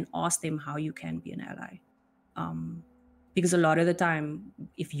and ask them how you can be an ally. Because a lot of the time,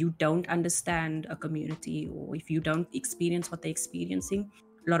 if you don't understand a community or if you don't experience what they're experiencing,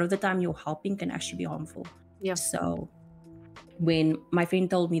 a lot of the time your helping can actually be harmful. Yeah. So when my friend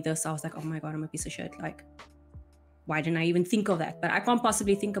told me this, I was like, oh my God, I'm a piece of shit. Like, why didn't I even think of that? But I can't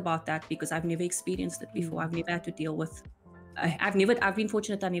possibly think about that because I've never experienced it before. I've never had to deal with, I've been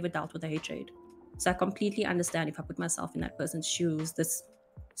fortunate I never dealt with a hatred. So I completely understand if I put myself in that person's shoes, this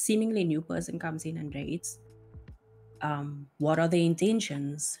seemingly new person comes in and raids. What are their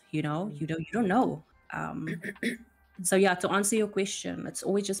intentions? You don't know. So yeah, to answer your question, it's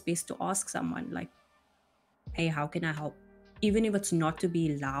always just best to ask someone like, hey, how can I help? Even if it's not to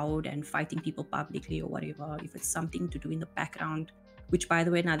be loud and fighting people publicly or whatever, if it's something to do in the background, which by the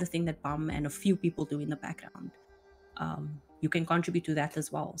way, another thing that Bum and a few people do in the background, you can contribute to that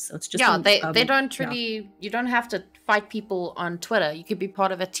as well. So it's just they don't really, you don't have to fight people on Twitter. You could be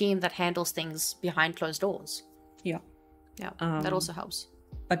part of a team that handles things behind closed doors. Yeah. That also helps.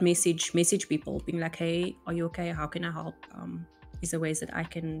 But message people being like, hey, are you okay? How can I help? Is there ways that I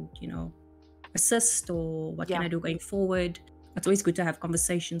can assist, or what can I do going forward? It's always good to have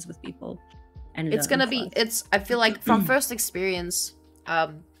conversations with people. And I feel like from first experience,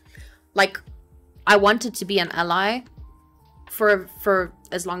 like I wanted to be an ally for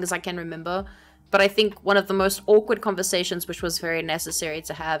as long as I can remember. But I think one of the most awkward conversations, which was very necessary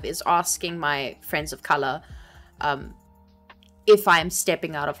to have, is asking my friends of color if I'm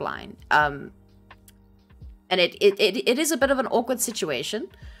stepping out of line. And it is a bit of an awkward situation,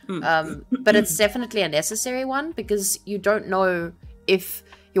 but it's definitely a necessary one, because you don't know if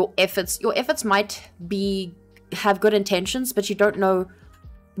your efforts might have good intentions, but you don't know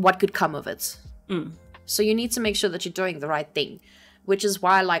what could come of it. So you need to make sure that you're doing the right thing, which is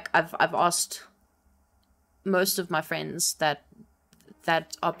why, like, I've asked most of my friends that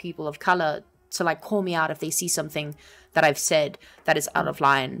are people of color to like call me out if they see something that I've said that is out of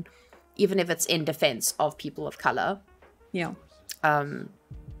line, even if it's in defense of people of color. Yeah.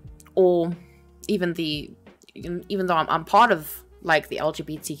 Or even though I'm part of like the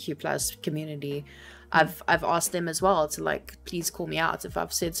LGBTQ plus community, I've asked them as well to like please call me out if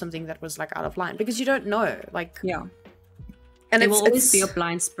I've said something that was like out of line, because you don't know, like, yeah. And there will always be a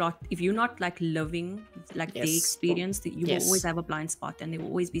blind spot if you're not like living like the experience, that you will always have a blind spot, and there will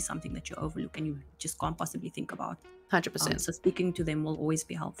always be something that you overlook and you just can't possibly think about. 100%. So speaking to them will always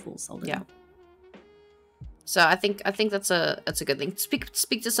be helpful. Yeah. So I think that's a good thing.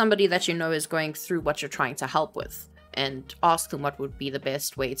 Speak to somebody that you know is going through what you're trying to help with, and ask them what would be the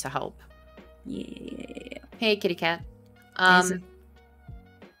best way to help. Yeah. Hey, kitty cat.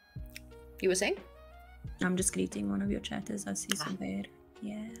 You were saying? I'm just greeting one of your chatters. I see some there.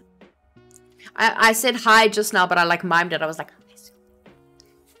 Yeah. I said hi just now, but I like mimed it. I was like,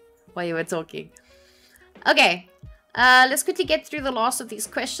 while you were talking. Okay. Let's quickly get through the last of these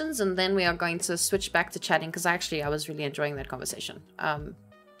questions, and then we are going to switch back to chatting, because actually I was really enjoying that conversation.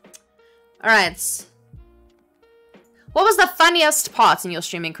 Alright. What was the funniest part in your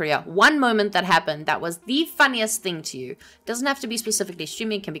streaming career? One moment that happened that was the funniest thing to you. It doesn't have to be specifically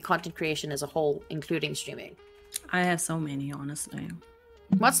streaming, it can be content creation as a whole, including streaming. I have so many, honestly.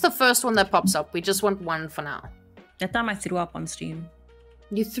 What's the first one that pops up? We just want one for now. That time I threw up on stream.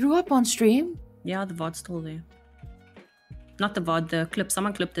 You threw up on stream? Yeah, the VOD's still there. Not the VOD, the clip.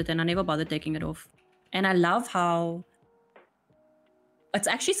 Someone clipped it and I never bothered taking it off. And I love how it's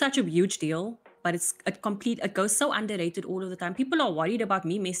actually such a huge deal, but it goes so underrated all of the time. People are worried about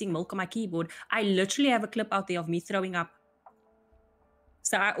me messing milk on my keyboard. I literally have a clip out there of me throwing up.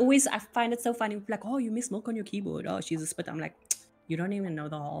 So I find it so funny. People are like, oh, you miss milk on your keyboard. Oh, she's a spit. I'm like, you don't even know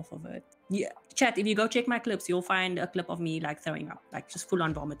the half of it. Yeah, chat, if you go check my clips, you'll find a clip of me like throwing up, like just full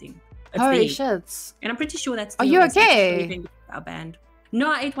on vomiting. Holy shit. And I'm pretty sure that's... Are you okay? Our band.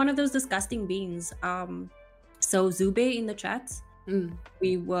 No, I ate one of those disgusting beans. So Zube in the chat,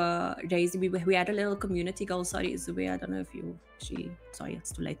 we were raised, we had a little community goal. Sorry, Zube, I don't know if sorry,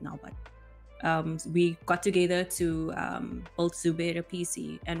 it's too late now, but we got together to build Zube a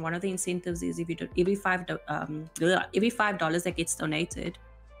PC, and one of the incentives is if you do every $5 that gets donated,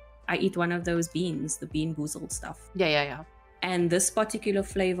 I eat one of those beans, the bean boozled stuff. Yeah. And this particular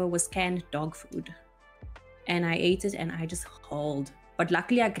flavor was canned dog food, and I ate it and I just hauled. But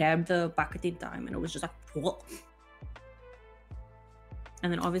luckily I grabbed the bucket in time, and it was just like, whoa.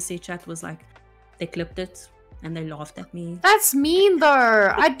 And then obviously chat was like, they clipped it and they laughed at me. That's mean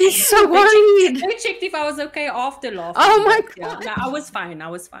though. I'd be so worried. They checked if I was okay after laughing. Oh my god. Yeah, I was fine. It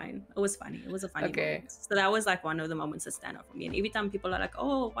was funny. It was a funny moment. So that was like one of the moments that stand out for me. And every time people are like,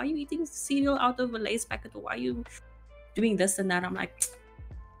 oh, why are you eating cereal out of a Lay's packet, or why are you doing this and that, I'm like,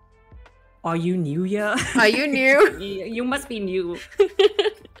 are you new here? Are you new? You must be new.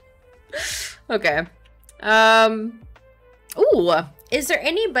 Okay. Ooh, is there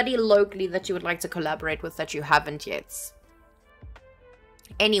anybody locally that you would like to collaborate with that you haven't yet?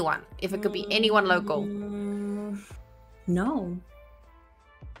 Anyone. If it could be anyone local. No.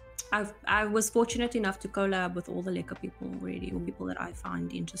 I was fortunate enough to collab with all the Lekka people already, or people that I find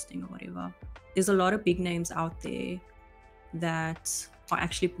interesting or whatever. There's a lot of big names out there that are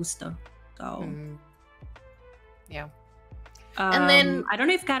actually booster. So yeah. And then I don't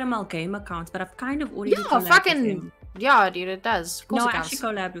know if Caramel Gamer counts, but I've kind of already yeah, dude, it does. Of course, no, it I actually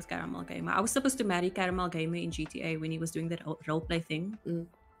collabed with Caramel Gamer. I was supposed to marry Caramel Gamer in GTA when he was doing that roleplay thing.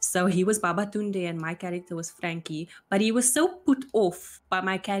 So he was Babatunde and my character was Frankie, but he was so put off by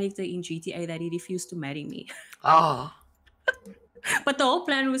my character in GTA that he refused to marry me. Oh. But the whole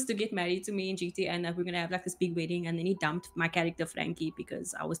plan was to get married to me in GTA, and that we're gonna have like this big wedding, and then he dumped my character Frankie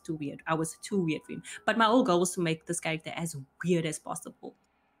because I was too weird. I was too weird for him. But my whole goal was to make this character as weird as possible.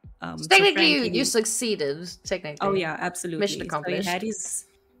 So technically, you succeeded. Technically. Oh yeah, absolutely. Mission accomplished. So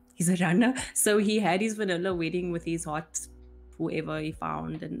he's a runner. So he had his vanilla wedding with his hot whoever he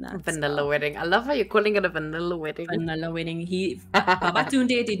found, and that vanilla wedding. I love how you're calling it a vanilla wedding. Vanilla wedding.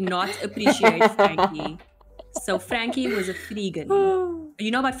 Babatunde did not appreciate Frankie. So Frankie was a freegan.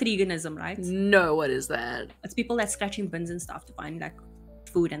 You know about freeganism, right? No, what is that? It's people that scratch in bins and stuff to find like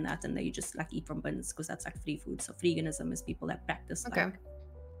food and that, and they just like eat from bins because that's like free food. So freeganism is people that practice like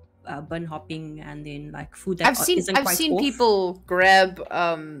bin hopping, and then like food that I've seen people grab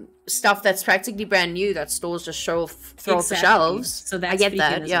stuff that's practically brand new that stores just throw off the shelves. So that's I get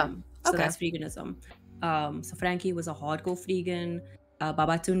that. Yeah. So that's freeganism. So Frankie was a hardcore freegan.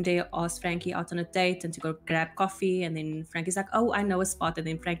 Babatunde asked Frankie out on a date and to go grab coffee, and then Frankie's like, oh, I know a spot, and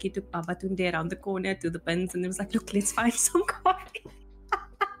then Frankie took Babatunde around the corner to the bins, and it was like, look, let's find some coffee.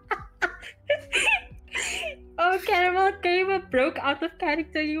 No, Caramel broke out of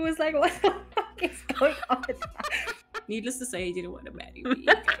character. He was like, what the fuck is going on? Needless to say, he didn't want to marry me.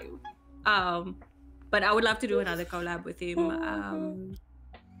 Okay. But I would love to do another collab with him.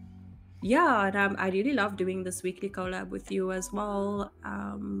 Yeah, and I really love doing this weekly collab with you as well.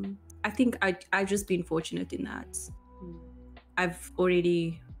 I think I've just been fortunate in that. I've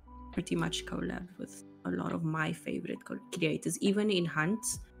already pretty much collabed with a lot of my favorite creators, even in Hunt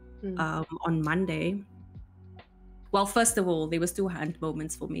on Monday. Well, first of all, there was 2 Hunt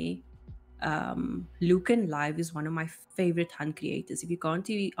moments for me. Lucan Live is one of my favorite Hunt creators. If you go on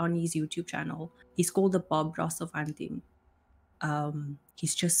his YouTube channel, he's called the Bob Ross of hunting.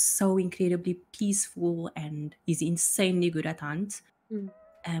 He's just so incredibly peaceful and he's insanely good at Hunt.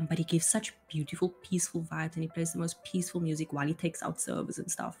 But he gives such beautiful, peaceful vibes and he plays the most peaceful music while he takes out servers and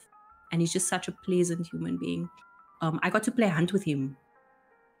stuff. And he's just such a pleasant human being. I got to play Hunt with him.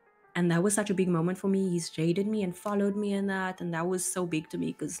 And that was such a big moment for me. He's raided me and followed me in that. And that was so big to me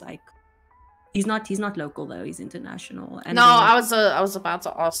because like, he's not local though, he's international. And no, I was about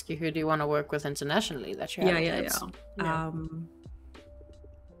to ask you, who do you want to work with internationally that you have? Yeah.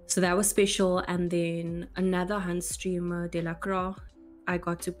 So that was special. And then another Hunt streamer, Delacroix, I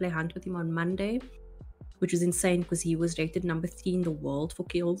got to play Hunt with him on Monday, which was insane because he was rated number 3 in the world for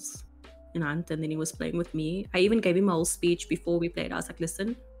kills in Hunt, and then he was playing with me. I even gave him a whole speech before we played. I was like,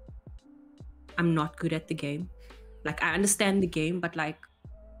 listen, I'm not good at the game. Like, I understand the game, but like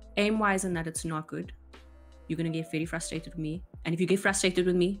aim-wise and that, it's not good. You're gonna get very frustrated with me, and if you get frustrated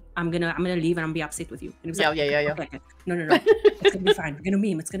with me, I'm gonna leave and I'm gonna be upset with you. And he was like, okay. No, it's gonna be fine. We're gonna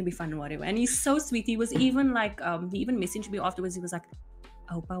meme. It's gonna be fun and whatever. And he's so sweet. He was even like, he even messaged me afterwards. He was like,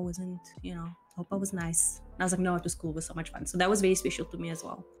 I hope I wasn't, hope I was nice. And I was like, no, it was cool. It was so much fun. So that was very special to me as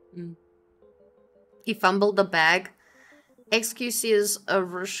well. He fumbled the bag. XQC is a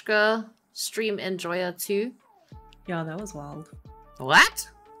Rushka stream enjoyer too. Yeah, that was wild. What?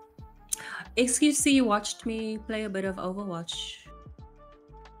 XQC watched me play a bit of Overwatch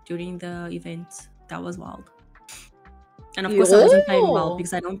during the event. That was wild. And of course I wasn't playing well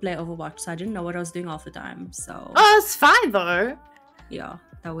because I don't play Overwatch, so I didn't know what I was doing half the time. So it's fine though. Yeah,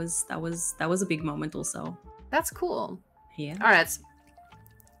 that was a big moment also. That's cool. Yeah. All right.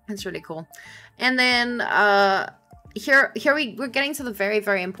 That's really cool. And then here we're getting to the very,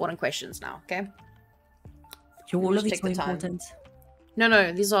 very important questions now, okay? All of these were important.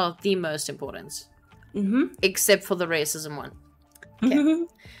 No, these are the most important. Except for the racism one. Okay.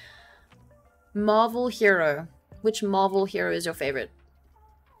 Marvel hero. Which Marvel hero is your favorite?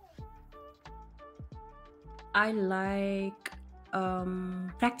 I like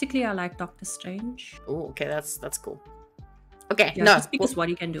practically I like Doctor Strange. Oh, okay, that's cool. Okay, yeah, no. Just because what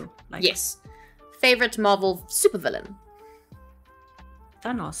he can do. Like, yes. Favorite Marvel supervillain?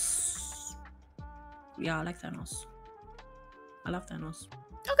 Thanos. Yeah, I like Thanos. I love Thanos.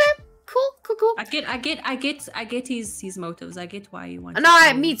 Okay, cool. I get his motives. I get why you want.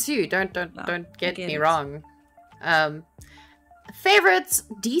 No, me too. Don't get me wrong. Favorite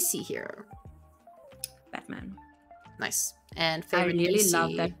DC hero? Batman. Nice. And favorite I really DC...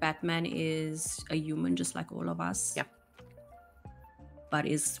 love that Batman is a human just like all of us. Yeah. But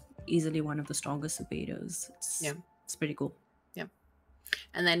is easily one of the strongest superheroes. It's pretty cool. Yeah.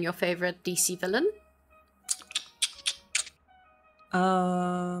 And then your favorite DC villain?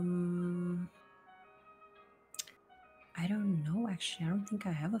 I don't know actually. I don't think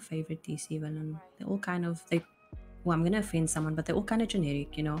I have a favorite DC villain. They're all kind of well, I'm gonna offend someone, but they're all kind of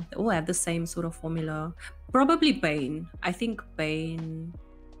generic, you know. They all have the same sort of formula. Probably Bane. I think Bane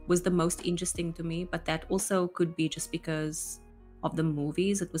was the most interesting to me, but that also could be just because of the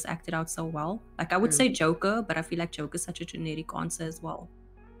movies. It was acted out so well. Like I would say Joker, but I feel like Joker's such a generic answer as well.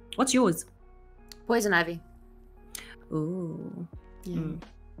 What's yours? Poison Ivy. Ooh. Yeah.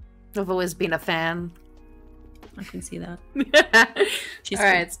 I've always been a fan. I can see that. She's all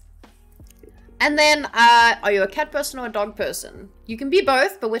right. And then, are you a cat person or a dog person? You can be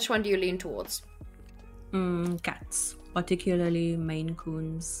both, but which one do you lean towards? Cats, particularly Maine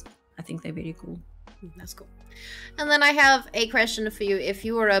Coons. I think they're very cool. That's cool. And then I have a question for you. If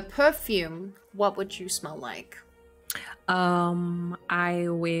you were a perfume, what would you smell like? I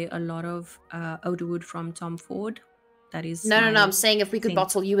wear a lot of Eau Wood from Tom Ford. That is no. I'm saying if we could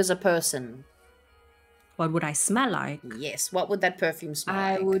bottle you as a person. What would I smell like? Yes. What would that perfume smell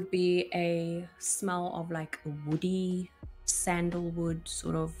like? I would be a smell of like a woody, sandalwood,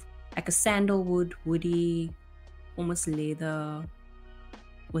 sort of like a sandalwood, woody, almost leather,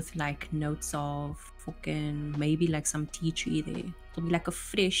 with like notes of fucking maybe like some tea tree there. It'll be like a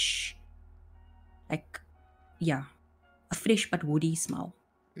fresh, like, yeah, a fresh but woody smell.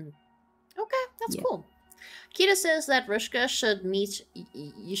 Okay, that's cool. Kita says that Rushka should meet.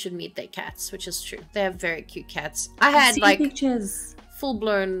 You should meet their cats, which is true. They have very cute cats. I had like pictures. full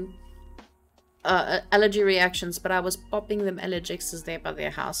blown allergy reactions, but I was popping them allergics there by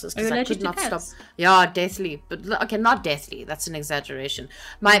their houses because I could not stop. Yeah, deathly, but okay, not deathly. That's an exaggeration.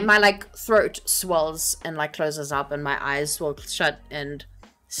 My like throat swells and like closes up, and my eyes will shut and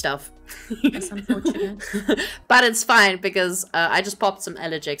stuff. That's unfortunate. But it's fine because I just popped some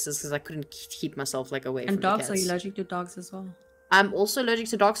allergics because I couldn't keep myself like away from and dogs. the Are cats. you allergic to dogs as well? I'm also allergic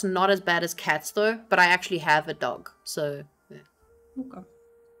to dogs, not as bad as cats though. But I actually have a dog, so yeah. Okay.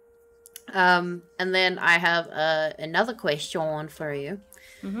 And then I have another question for you.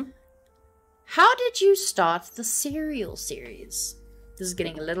 Mm-hmm. How did you start the serial series? This is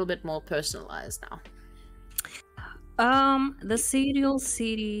getting a little bit more personalized now. The serial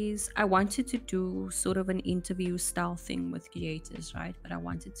series, I wanted to do sort of an interview style thing with creators, right? But I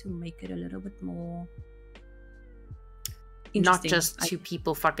wanted to make it a little bit more Not interesting. just two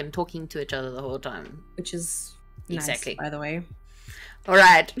people fucking talking to each other the whole time. Which is Exactly. nice, by the way. All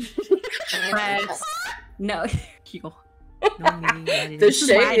right. But no, yo, no, The this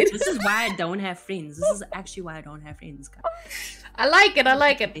shade. is why I don't have friends. This is actually why I don't have friends, guys. I like it. I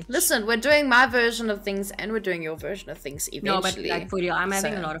like it. Listen, we're doing my version of things and we're doing your version of things eventually. No, but like for real, I'm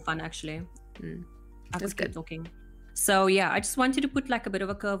having So- a lot of fun actually. I That's could keep good. talking. So yeah, I just wanted to put like a bit of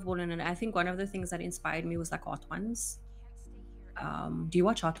a curveball in, and I think one of the things that inspired me was like Hot Ones. Do you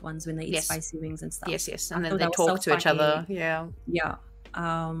watch Hot Ones when they eat Yes. spicy wings and stuff? Yes. I And then thought they that was talk so to each other. funny. Yeah. Yeah.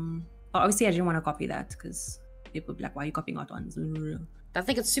 But obviously I didn't want to copy that because people would be like, why are you copying Hot Ones? I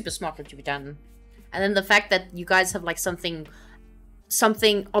think it's super smart what you've done. And then the fact that you guys have like something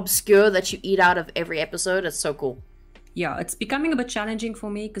obscure that you eat out of every episode, it's so cool. Yeah, it's becoming a bit challenging for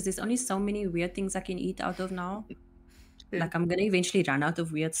me because there's only so many weird things I can eat out of now. Like I'm gonna eventually run out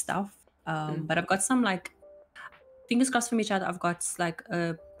of weird stuff. But I've got some like fingers crossed from each other. I've got like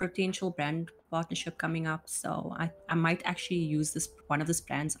a potential brand partnership coming up, so I might actually use one of this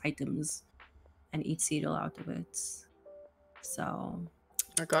brand's items and eat cereal out of it. So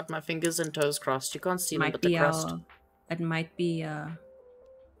I got my fingers and toes crossed. You can't see them, might but the be crust. it might be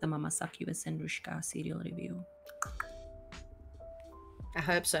the Mama Succubus and Rushka cereal review. I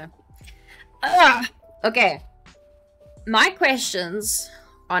hope so. Okay. My questions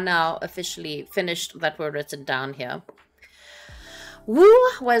are now officially finished that were written down here. Who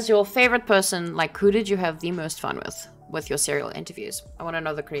was your favorite person? Like, who did you have the most fun with your serial interviews? I want to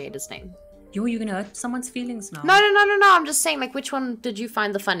know the creator's name. Yo, you're gonna hurt someone's feelings now. No. I'm just saying, like, which one did you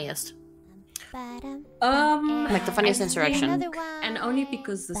find the funniest? Like the funniest interaction. And only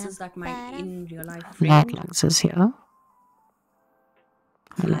because this is like my in real life Loud friend. Lungs is here.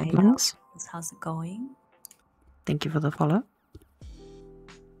 Hello, Hi, Lungs. how's it going? Thank you for the follow.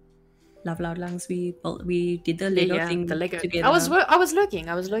 Love Loud Lungs. We did the Lego thing the Lego. together. I was looking.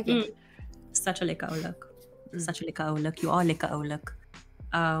 Such a lekker oulik. Such a lekker oulik. You are lekker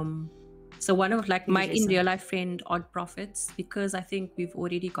oulik. So one of like my in real life friend, Odd Prophets, because I think we've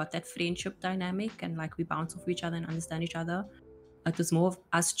already got that friendship dynamic and like we bounce off each other and understand each other. It was more of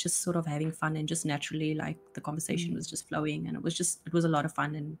us just sort of having fun and just naturally like the conversation was just flowing and it was a lot of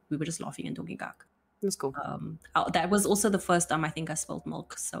fun and we were just laughing and talking gag. That's cool. That was also the first time I think I spilled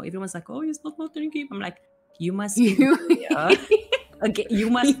milk. So everyone's like, "Oh, you spilled milk, didn't you?" I'm like, "You must be new here. Okay, you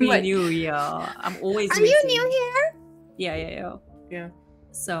must be new here. I'm always. Are you new here? Yeah.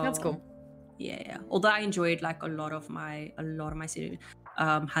 So That's cool. Yeah. Although I enjoyed like a lot of my series.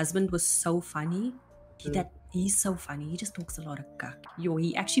 Husband was so funny. He's so funny. He just talks a lot of cuck.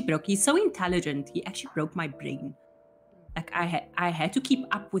 He's so intelligent. He actually broke my brain. Like I had to keep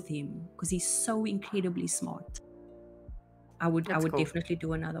up with him because he's so incredibly smart. I would cool. definitely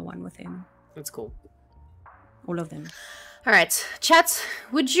do another one with him. That's cool. All of them. All right, chat,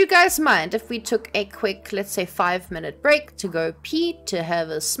 would you guys mind if we took a quick, let's say 5-minute break to go pee, to have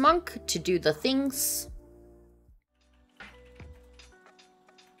a smunk, to do the things?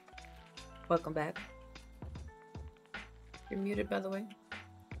 Welcome back. You're muted, by the way.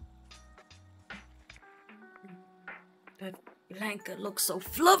 That blanket looks so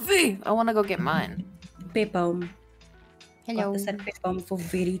fluffy. I want to go get mine. Pepom. Hello. Got this at Pepom for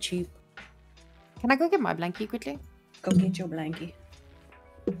very cheap. Can I go get my blankie quickly? Go get your blankie.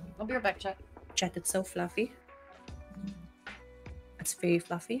 I'll be right back, chat. Chat, it's so fluffy. It's very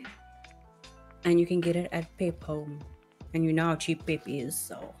fluffy. And you can get it at Pep Home. And you know how cheap Pep is,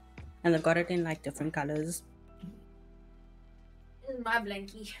 so. And they've got it in like different colors. This is my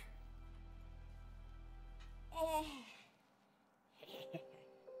blankie.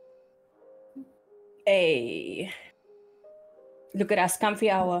 Hey. Look at us, comfy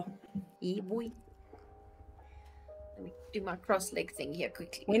hour. Yeah, boy. do my cross leg thing here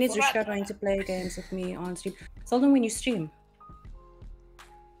quickly. When is Rushka going to play games with me on stream? Tell them when you stream.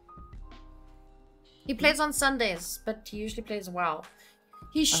 He plays on Sundays, but he usually plays WoW.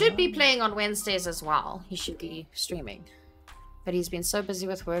 He should be playing on Wednesdays as well. He should be streaming. But he's been so busy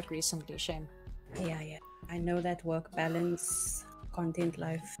with work recently, shame. Yeah. I know that work balance, content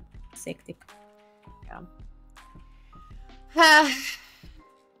life, is hectic. Yeah.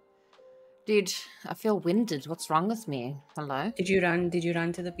 Dude, I feel winded. What's wrong with me? Hello? Did you run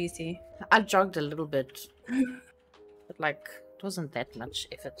to the PC? I jogged a little bit. But like, it wasn't that much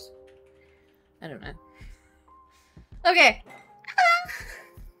effort. I don't know. Okay.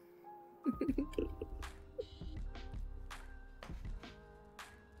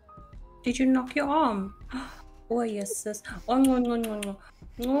 Did you knock your arm? Oh yes, sis. Oh no.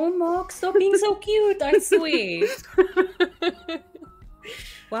 No, Mark, stop being so cute, I swear.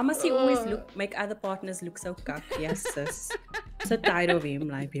 Why must he always make other partners look so cocky? Yes, sis. So tired of him,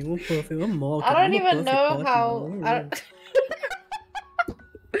 like being perfect. Mark, I don't even know how.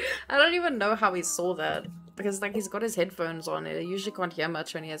 I don't even know how he saw that. Because like he's got his headphones on. I usually can't hear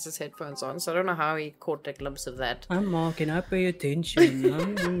much when he has his headphones on. So I don't know how he caught a glimpse of that. I'm Mark and I pay attention.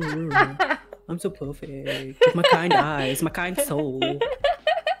 I'm so perfect. With my kind eyes, my kind soul.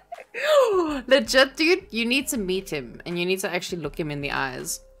 Legit, dude, you need to meet him and you need to actually look him in the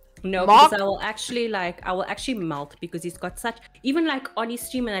eyes. No, Mark... because I will actually melt because he's got such, even like on his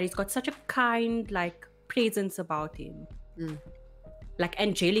stream and that, he's got such a kind like presence about him. Like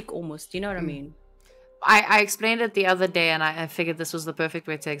angelic almost, you know what I mean? I explained it the other day and I figured this was the perfect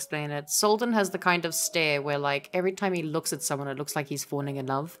way to explain it. Solden has the kind of stare where like every time he looks at someone it looks like he's falling in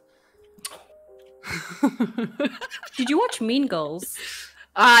love. Did you watch Mean Girls?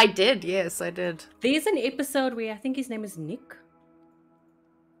 I did, yes, I did. There's an episode where I think his name is Nick.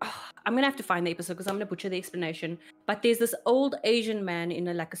 Oh, I'm gonna have to find the episode because I'm gonna butcher the explanation. But there's this old Asian man in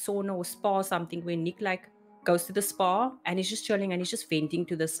like a sauna or spa or something where Nick like goes to the spa and he's just chilling and he's just venting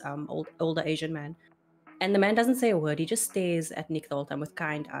to this older Asian man. And the man doesn't say a word. He just stares at Nick the whole time with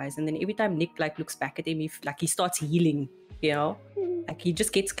kind eyes. And then every time Nick like looks back at him, he starts healing, you know? Like he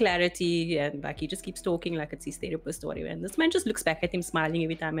just gets clarity and like he just keeps talking like it's his therapist or whatever. And this man just looks back at him smiling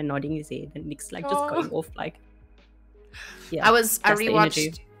every time and nodding his head. And Nick's like just going off like... Yeah, I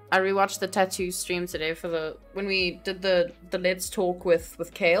rewatched the tattoo stream today for when we did the Let's Talk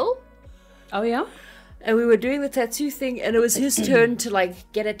with Kale. Oh yeah? And we were doing the tattoo thing and it was his turn to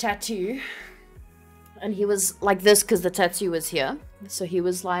like get a tattoo. And he was like this because the tattoo was here. So he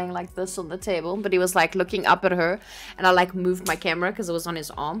was lying like this on the table. But he was like looking up at her. And I like moved my camera because it was on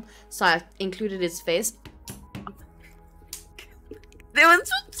his arm. So I included his face. There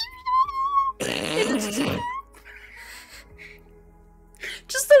was...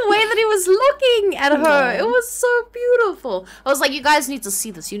 just the way that he was looking at her. It was so beautiful. I was like, you guys need to see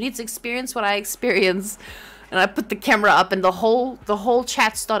this. You need to experience what I experienced. And I put the camera up and the whole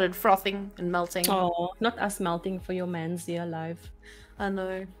chat started frothing and melting. Oh, not us melting for your man's dear life. I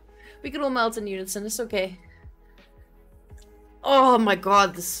know. We could all melt in unison. It's okay. Oh my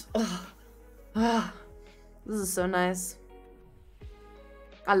god, this... this is so nice.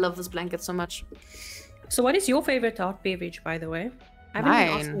 I love this blanket so much. So what is your favorite hot beverage, by the way? I haven't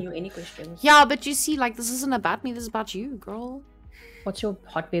been asking you any questions. Yeah, but you see, like, this isn't about me. This is about you, girl. What's your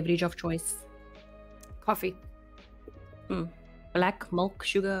hot beverage of choice? Coffee. Black, milk,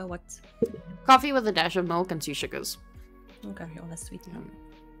 sugar, what? Coffee with a dash of milk and 2 sugars. Okay, oh, that's sweet.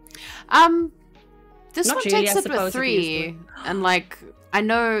 This Not one really, takes I it with suppose, 3. And, like,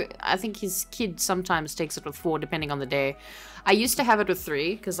 I think his kid sometimes takes it with 4, depending on the day. I used to have it with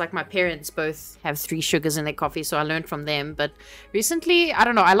 3, because, like, my parents both have 3 sugars in their coffee, so I learned from them. But recently, I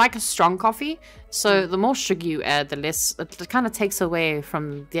don't know, I like a strong coffee. So the more sugar you add, the less... It kind of takes away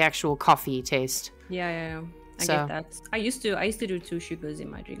from the actual coffee taste. Yeah. I get that. I used to do 2 sugars in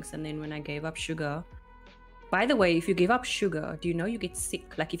my drinks, and then when I gave up sugar... By the way, if you give up sugar, do you know you get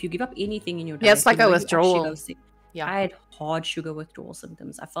sick? Like, if you give up anything in your diet... Yeah, it's like a withdrawal. Yeah. I had hard sugar withdrawal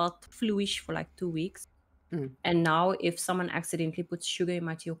symptoms. I felt fluish for like 2 weeks. And now if someone accidentally puts sugar in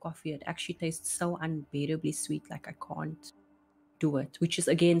my tea or coffee, it actually tastes so unbearably sweet. Like, I can't do it. Which is,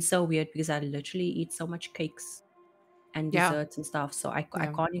 again, so weird because I literally eat so much cakes and desserts and stuff. So I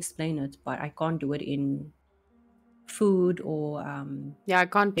can't explain it, but I can't do it in food or... I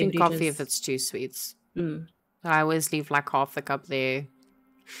can't drink coffee if it's too sweet. I always leave like half the cup there.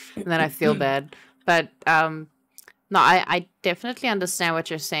 And then I feel bad. But... no, I definitely understand what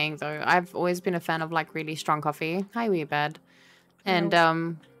you're saying, though. I've always been a fan of, like, really strong coffee. Hi, wee bad. And,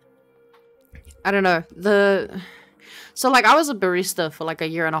 I don't know. So, like, I was a barista for, like, a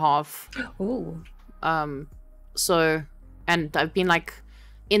year and a half. Ooh. So, and I've been like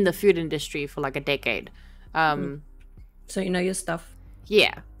in the food industry for like a decade. So you know your stuff.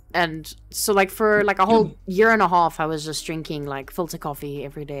 Yeah. And so like for like a whole year and a half, I was just drinking like filter coffee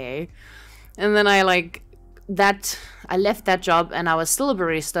every day. And then I left that job and I was still a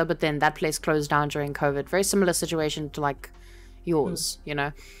barista, but then that place closed down during COVID. Very similar situation to like yours, you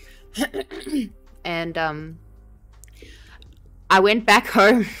know. And I went back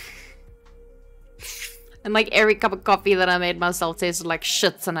home and like every cup of coffee that I made myself tasted like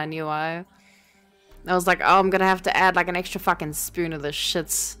shit, and I knew why. I was like, oh, I'm gonna have to add like an extra fucking spoon of this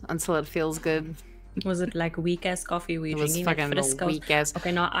shit until it feels good. Was it like weak ass coffee? Were you drinking like Frisco? Weak ass.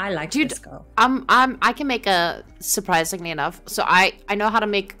 Okay, no, I like Frisco. I can make surprisingly enough. So I know how to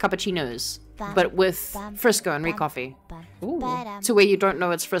make cappuccinos, but with Frisco and re-coffee. To where you don't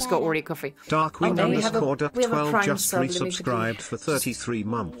know it's Frisco or re-coffee. Darkwing_Duck12 just resubscribed for 33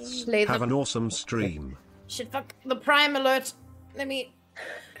 months. Have an awesome stream. Shit, fuck the Prime alert. Let me.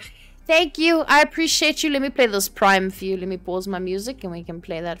 Thank you. I appreciate you. Let me play this Prime for you. Let me pause my music and we can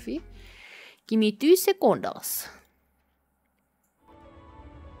play that for you. Give me 2 seconds.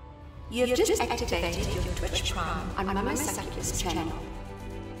 You've just activated your Twitch Prime on Momosaku's channel.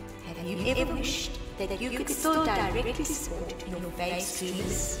 Have you ever wished that you could still directly support your fave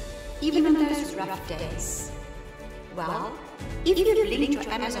streamers, even on those rough days? Well, if you've linked your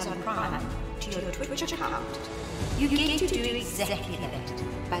Amazon Prime to your Twitch account, you get to do exactly that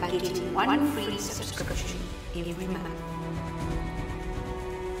by getting 1 free subscription every month.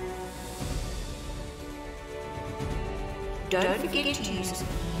 Don't forget to use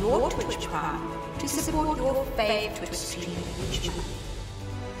your Twitch Prime to support your fave Twitch streamer each month.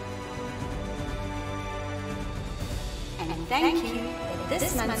 And thank you that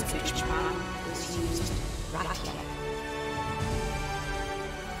this month's Twitch Prime was used right here.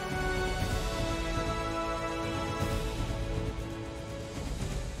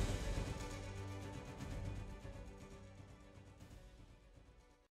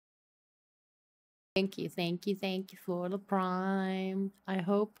 Thank you for the Prime. I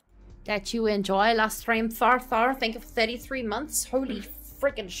hope that you enjoy last stream. Thar. Thank you for 33 months. Holy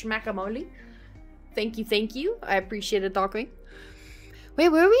freaking schmackamole. Thank you. I appreciate it, Darkwing.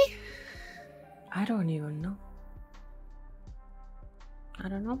 Where were we? I don't even know. I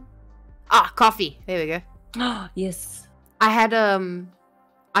don't know. Ah, coffee. There we go. Oh, yes. I had I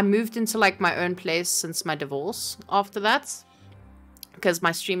moved into like my own place since my divorce after that, because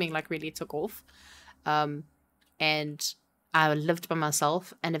my streaming like really took off. And I lived by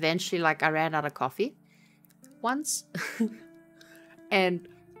myself, and eventually like I ran out of coffee once. And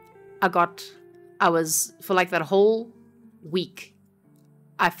I was for like that whole week,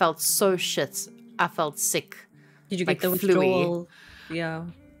 I felt so shit. I felt sick. Did you like get the withdrawal? Yeah.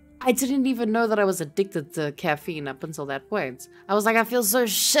 I didn't even know that I was addicted to caffeine up until that point. I was like, I feel so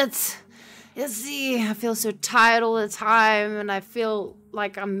shit. You see, I feel so tired all the time, and I feel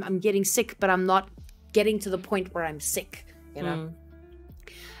like I'm getting sick, but I'm not getting to the point where I'm sick, you know.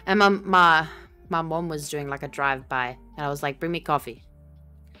 And my mom was doing like a drive-by, and I was like, bring me coffee.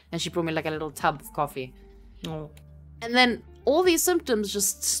 And she brought me like a little tub of coffee. Oh. And then all these symptoms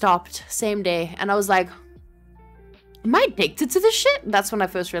just stopped same day, and I was like, am I addicted to this shit? That's when I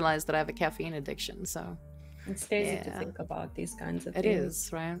first realized that I have a caffeine addiction. So it's crazy to think about these kinds of things. It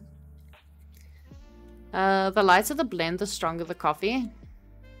is, right? The lighter the blend, the stronger the coffee.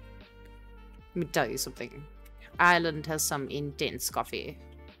 Let me tell you something. Ireland has some intense coffee.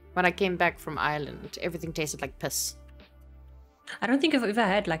 When I came back from Ireland, everything tasted like piss. I don't think I've ever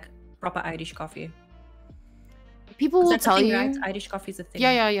had like proper Irish coffee. People will tell you, right? Irish coffee is a thing.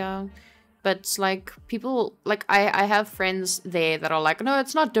 Yeah. But like people, like I have friends there that are like, no,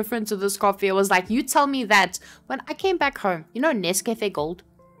 it's not different to this coffee. I was like, you tell me that. When I came back home, you know Nescafe Gold?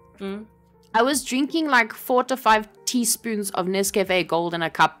 I was drinking like 4 to 5 teaspoons of Nescafe Gold in a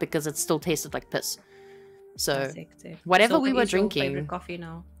cup because it still tasted like piss. So whatever we were drinking. Favorite coffee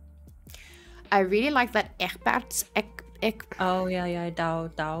now? I really like that Egbert's Oh yeah, Dow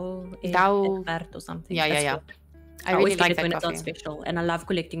Egbert or something. Yeah. I really like that when it's on special, and I love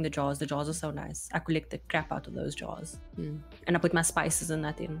collecting the jars. The jars are so nice. I collect the crap out of those jars, and I put my spices in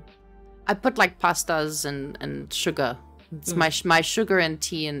that in. I put like pastas and sugar. It's my sugar and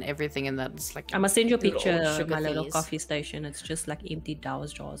tea and everything in that. It's like I must send you a picture of my little coffee station. It's just like empty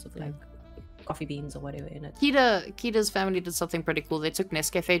Dow's jars of like coffee beans or whatever in it. Kita's family did something pretty cool. They took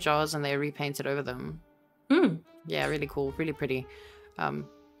Nescafe jars and they repainted over them. Yeah, really cool, really pretty.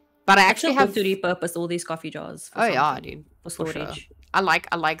 But I actually have to repurpose all these coffee jars. Oh yeah, dude, for storage. Sure. I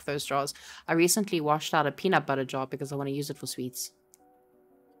like those jars. I recently washed out a peanut butter jar because I want to use it for sweets.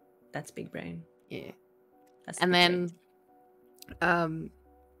 That's big brain. Yeah. That's and then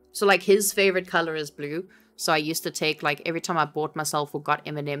So like his favorite color is blue. So I used to take, like, every time I bought myself or got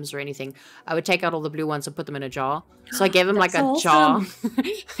M&Ms or anything, I would take out all the blue ones and put them in a jar. So I gave him like a jar.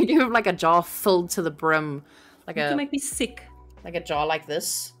 I gave him like a jar filled to the brim. Like to make me sick. Like a jar like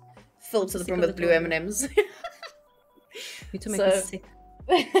this. Filled to the brim with blue M&Ms. You to make me sick.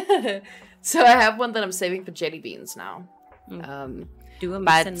 So I have one that I'm saving for jelly beans now. Do a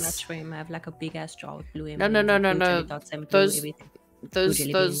mix and match for him. I have like a big ass jar with blue M&Ms. No.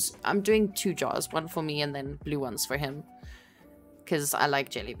 Those I'm doing 2 jars, one for me and then blue ones for him, because I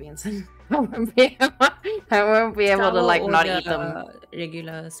like jelly beans. I won't be able to like not eat them.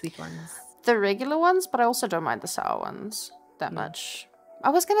 Regular sweet ones. The regular ones, but I also don't mind the sour ones that much.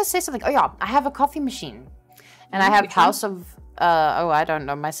 I was gonna say something. Oh yeah, I have a coffee machine, and I have House of. I don't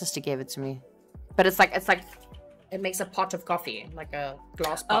know. My sister gave it to me, but it's like it makes a pot of coffee, like a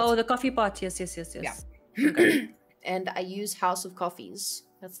glass pot. Oh, the coffee pot. Yes. Yeah. Okay. And I use House of Coffees.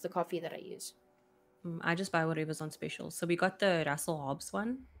 That's the coffee that I use. I just buy whatever's on special. So we got the Russell Hobbs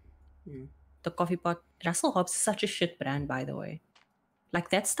one. The coffee pot. Russell Hobbs is such a shit brand, by the way.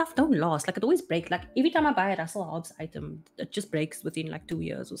 Like, that stuff don't last. Like, it always breaks. Like, every time I buy a Russell Hobbs item, it just breaks within like 2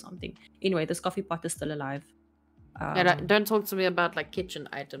 years or something. Anyway, this coffee pot is still alive. Don't talk to me about like kitchen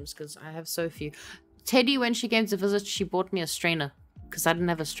items, because I have so few. Teddy, when she came to visit, she bought me a strainer, because I didn't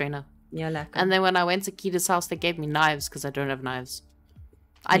have a strainer. Yeah, like. And then when I went to Kita's house, they gave me knives because I don't have knives.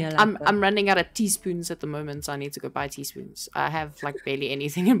 I'm running out of teaspoons at the moment, so I need to go buy teaspoons. I have like barely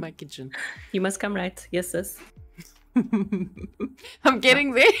anything in my kitchen. You must come right. Yes, sis. I'm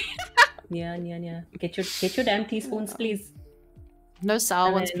getting there. Yeah. Get your damn teaspoons, please. No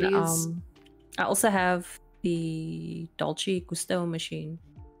sour ones, please. I also have the Dolce Gusto machine.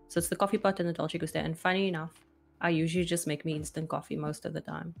 So it's the coffee pot and the Dolce Gusto. And funny enough, I usually just make me instant coffee most of the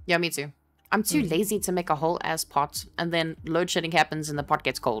time. Yeah, me too. I'm too lazy to make a whole ass pot, and then load shedding happens and the pot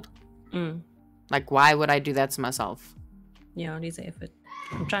gets cold. Like, why would I do that to myself? Yeah, it is an effort.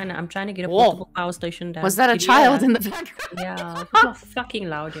 I'm trying to get a portable power station down. Was that a child in the background? Yeah, people are fucking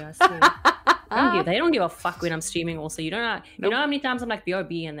loud, yeah. So. They don't give a fuck when I'm streaming. Also, you know how many times I'm like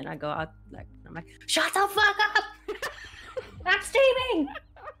BRB and then I go out like I'm like, shut the fuck up! I'm streaming.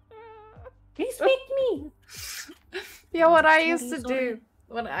 Respect me. Yeah, what I used to do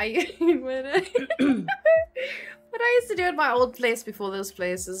when I used to do at my old place before those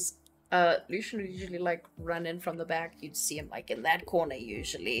places, Lucian would usually like run in from the back. You'd see him like in that corner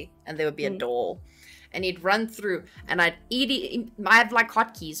usually, and there would be a door, and he'd run through, and I'd I have like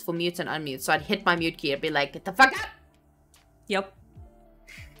hotkeys for mute and unmute, so I'd hit my mute key. I'd be like, "Get the fuck up!" Yep.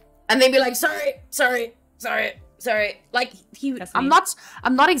 And they'd be like, "Sorry." Like I'm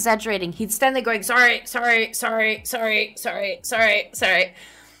not exaggerating. He'd stand there going, sorry.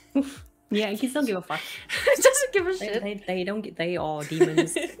 Yeah, kids don't give a fuck. It doesn't give a shit. They are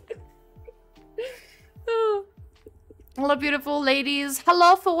demons. Hello, beautiful ladies.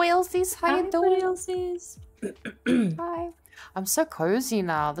 Hello for Walesies. How you doing? Walesies. Hi. I'm so cozy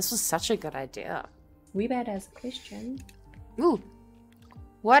now. This was such a good idea. Weebad has a question. Ooh.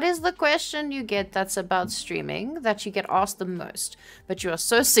 What is the question you get that's about streaming that you get asked the most, but you are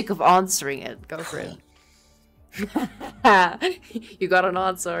so sick of answering it? Go for it. You got an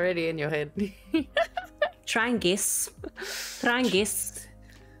answer already in your head. Try and guess.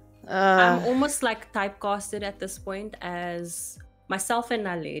 I'm almost like typecasted at this point as myself and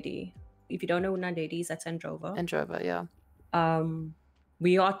Naledi. If you don't know who Naledi is, that's Androva. Androva, yeah.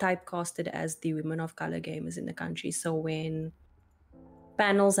 We are typecasted as the women of color gamers in the country. So when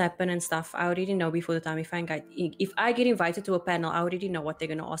panels happen and stuff, I already know before the time if I get invited to a panel, I already know what they're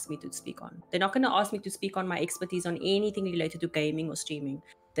going to ask me to speak on. They're not going to ask me to speak on my expertise on anything related to gaming or streaming.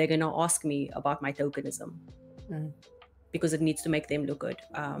 They're going to ask me about my tokenism because it needs to make them look good.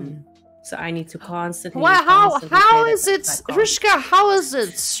 So I need to constantly. Well, how is it, Rushka? How is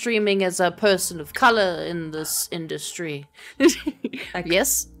it streaming as a person of color in this industry? Like,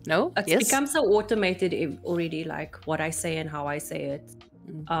 yes, no, it's become so automated already. Like what I say and how I say it.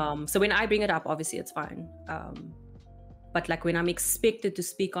 So when I bring it up, obviously it's fine. But like when I'm expected to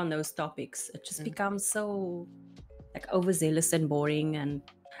speak on those topics, it just becomes so like overzealous and boring. And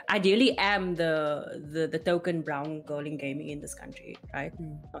ideally, am the token brown girl in gaming in this country, right?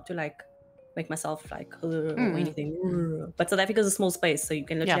 Not to like make myself like or anything. But South Africa is a small space, so you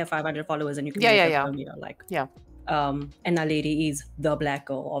can literally have 500 followers and you can and a lady is the black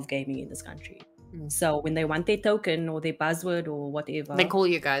girl of gaming in this country. So when they want their token or their buzzword or whatever, they call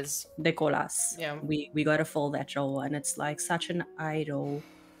you guys. They call us. Yeah, we gotta fill that role, and it's like such an idol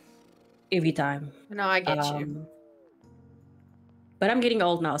every time. No, I get you. But I'm getting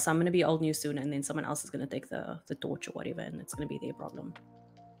old now, so I'm gonna be old news soon, and then someone else is gonna take the torch or whatever, and it's gonna be their problem.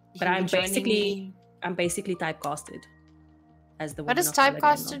 But I'm basically typecasted as the. What does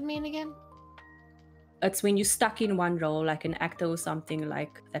typecasted mean again? It's when you're stuck in one role, like an actor or something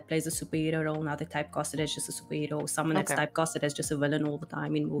like that plays a superhero role. Now they're typecasted as just a superhero, or someone that's typecasted as just a villain all the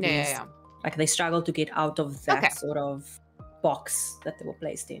time in movies. Yeah. Like they struggle to get out of that sort of box that they were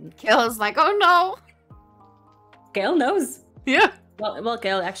placed in. Gail's like, oh no. Gail knows. Yeah. Well,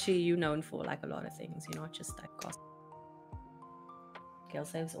 Gail, actually, you're known for like a lot of things. You're not just typecast. Gail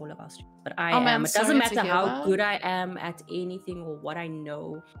saves all of our streams, but I am. It doesn't matter how good I am at anything or what I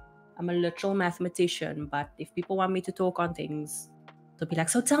know. I'm a literal mathematician, but if people want me to talk on things, they'll be like,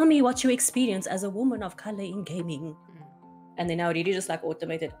 so tell me what's your experience as a woman of color in gaming? And then I already just like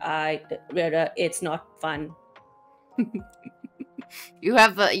automated, it's not fun.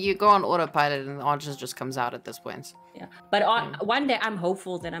 You go on autopilot and the answer just comes out at this point. Yeah, but one day I'm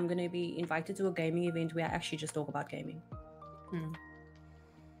hopeful that I'm going to be invited to a gaming event where I actually just talk about gaming.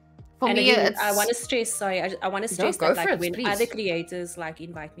 For me, again, I want to stress. Sorry, I want to stress that like when please. Other creators like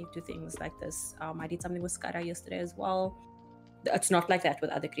invite me to things like this. I did something with Skara yesterday as well. It's not like that with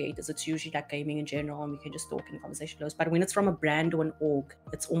other creators. It's usually like gaming in general, and we can just talk and conversation flows. But when it's from a brand or an org,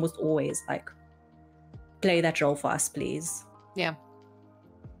 it's almost always like, play that role for us, please. Yeah,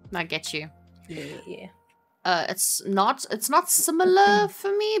 I get you. Yeah. It's not similar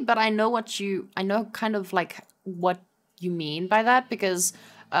for me, but I know kind of like what you mean by that, because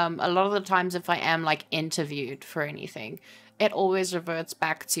a lot of the times if I am like interviewed for anything, it always reverts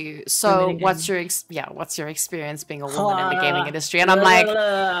back to, so what's your experience being a woman in the gaming industry? And I'm like,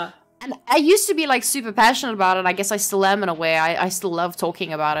 and I used to be like super passionate about it. I guess I still am in a way. I still love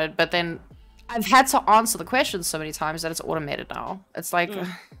talking about it, but then I've had to answer the questions so many times that it's automated now. It's like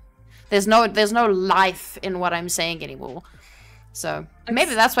there's no life in what I'm saying anymore. So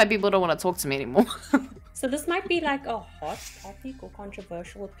maybe that's why people don't want to talk to me anymore. So this might be like a hot topic or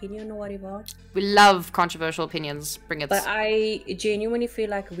controversial opinion or whatever. We love controversial opinions. Bring it. But I genuinely feel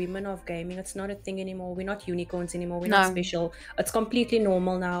like women of gaming, it's not a thing anymore. We're not unicorns anymore. We're not special. It's completely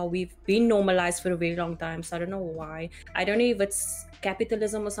normal now. We've been normalized for a very long time. So I don't know why. I don't know if it's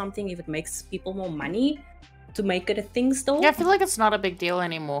capitalism or something, if it makes people more money to make it a thing still. Yeah, I feel like it's not a big deal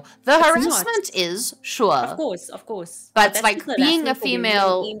anymore. The harassment is, sure. Of course. But it's like being a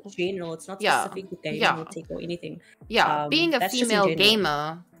female... In general, it's not specific to gaming or tech or anything. Yeah, being a female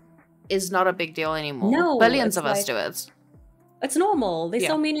gamer is not a big deal anymore. No, billions of us do it. It's normal. There's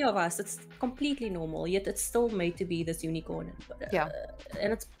so many of us. It's completely normal. Yet it's still made to be this unicorn.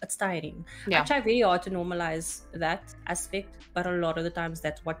 And it's tiring. I try very hard to normalize that aspect, but a lot of the times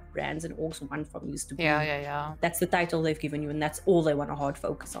that's what brands and orgs want from you to be. Yeah. That's the title they've given you, and that's all they want to hard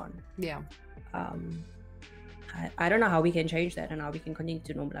focus on. Yeah. I don't know how we can change that and how we can continue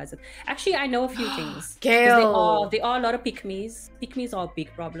to normalize it. Actually, I know a few things. Gail. There are a lot of pick-me's. Pick-me's are a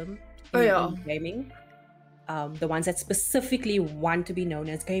big problem in gaming. The ones that specifically want to be known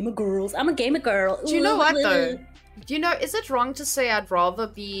as gamer girls. I'm a gamer girl. Do you know what though? Do you know, is it wrong to say I'd rather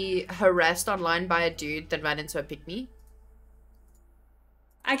be harassed online by a dude than run into a pick-me?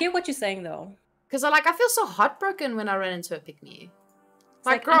 I get what you're saying though. Because I feel so heartbroken when I run into a pick-me.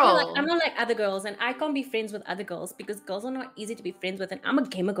 Like, girl. I'm not like other girls, and I can't be friends with other girls because girls are not easy to be friends with, and I'm a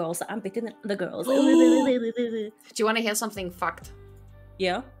gamer girl, so I'm better than other girls. Do you want to hear something fucked?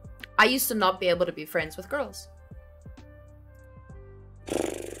 Yeah. I used to not be able to be friends with girls.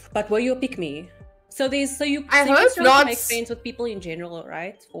 But were you a pick-me? I hope not. To make friends with people in general,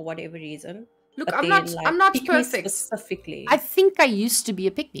 right? For whatever reason. Look, I'm not perfect. Specifically. I think I used to be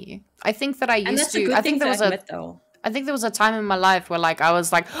a pick-me. I think that I used to. I think there was a time in my life where I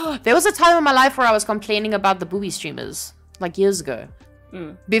was like, there was a time in my life where I was complaining about the booby streamers like years ago,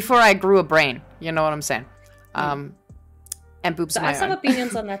 before I grew a brain. You know what I'm saying? And boobs. So I have some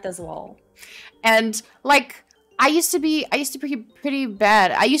opinions on that as well. And I used to be pretty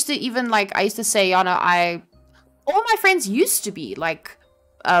bad. I used to say, all my friends used to be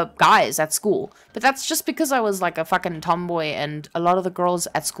guys at school, but that's just because I was like a fucking tomboy, and a lot of the girls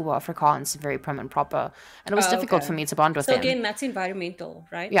at school were Afrikaans, very prim and proper, and it was difficult for me to bond with them. So again, that's environmental,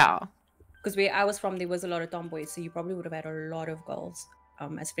 right? Yeah. Because where I was from, there was a lot of tomboys, so you probably would have had a lot of girls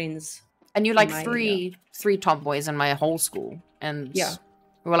as friends. And you three tomboys in my whole school, and we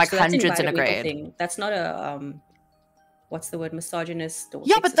were like hundreds in a grade. Thing. That's not a what's the word, misogynist or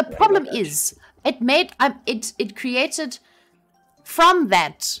but the problem is it created from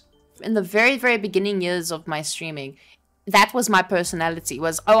that, in the very, very beginning years of my streaming, that was my personality,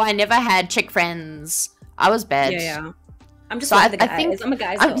 was I never had chick friends. I was bad. I'm just one of the guys. I'm a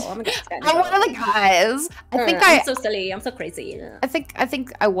guy's girl. I'm one of the guys. I'm so silly. I'm so crazy. I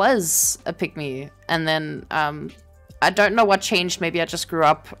think I was a pick-me, and then I don't know what changed. Maybe I just grew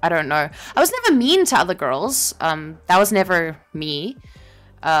up. I don't know. I was never mean to other girls. That was never me.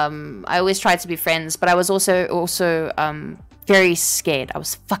 I always tried to be friends, but I was also very scared. I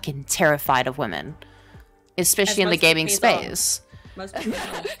was fucking terrified of women, especially in the gaming space. Most people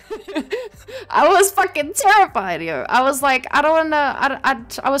are. I was fucking terrified, yo. I was like, I don't wanna.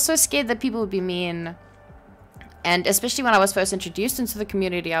 I was so scared that people would be mean. And especially when I was first introduced into the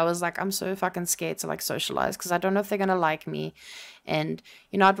community, I was like, I'm so fucking scared to like socialize because I don't know if they're gonna like me. And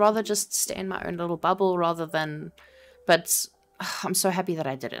you know, I'd rather just stay in my own little bubble rather than. But I'm so happy that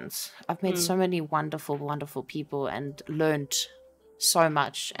I didn't. I've met so many wonderful, wonderful people and learned so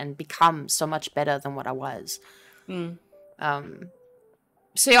much and become so much better than what I was.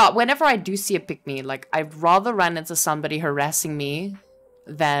 So yeah, whenever I do see a pick-me, like I'd rather run into somebody harassing me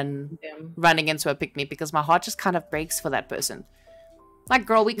than running into a pick-me because my heart just kind of breaks for that person. Like,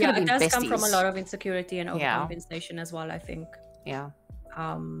 girl, we could have been besties. It does come from a lot of insecurity and overcompensation as well, I think. Yeah.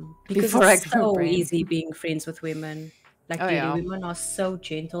 Because it's so easy being friends with women. Like, women are so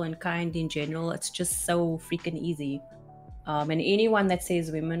gentle and kind in general. It's just so freaking easy. And anyone that says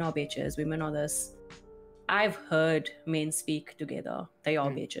women are bitches, women are this... I've heard men speak together. They are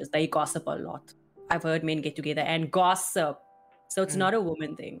bitches. They gossip a lot. I've heard men get together and gossip. So it's not a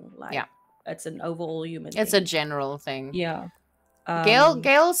woman thing. Like, it's an overall human thing. It's a general thing. Yeah.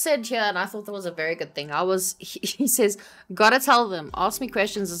 Gail said here, and I thought that was a very good thing. He says, gotta tell them, ask me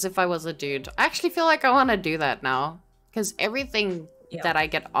questions as if I was a dude. I actually feel like I want to do that now. Because everything that I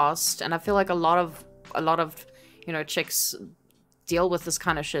get asked, and I feel like a lot of, you know, chicks deal with this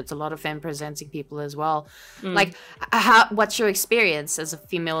kind of shit. A lot of femme presenting people as well. Like, what's your experience as a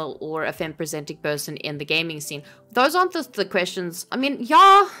female or a femme presenting person in the gaming scene? Those aren't the questions. I mean,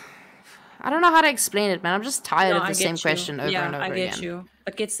 I don't know how to explain it, man. I'm just tired of the same question over and over again. Yeah, I get you.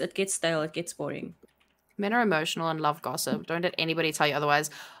 It gets stale. It gets boring. Men are emotional and love gossip. Don't let anybody tell you otherwise.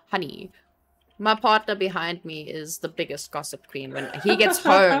 Honey, my partner behind me is the biggest gossip queen. When he gets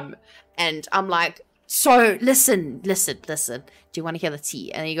home and I'm like, so listen. Do you want to hear the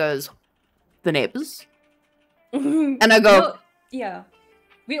tea? And he goes, the neighbors? And I go, yeah.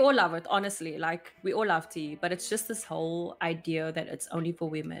 We all love it, honestly. Like, we all love tea, but it's just this whole idea that it's only for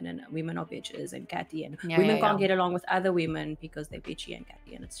women and women are bitches and catty and women can't get along with other women because they're bitchy and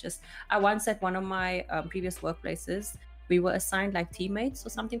catty. And it's just, I once at one of my previous workplaces, we were assigned like teammates or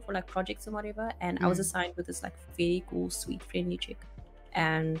something for like projects and whatever. And I was assigned with this like very cool, sweet, friendly chick.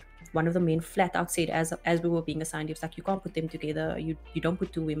 And one of the men flat out said, as we were being assigned, he was like, you can't put them together. You don't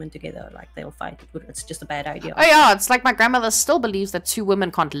put two women together. Like, they'll fight. It's just a bad idea. Oh yeah, it's like my grandmother still believes that two women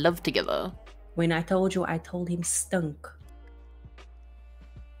can't live together. When I told him stink.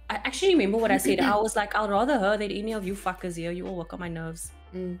 I actually remember what I said. I was like, I'll rather her than any of you fuckers here. You all work on my nerves.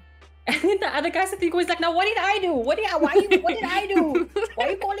 And then the other guy said, he's like, now what did I do? What did I do? Why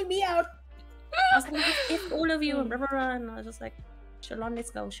are you calling me out? I was like, if all of you and blah, blah, blah. And I was just like, Shalon, let's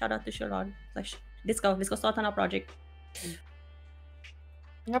go. Shout out to Shalon. Like, let's go start on our project.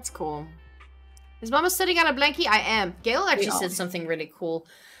 That's cool. Is Mama sitting on a blankie? I am. Gail actually said something really cool.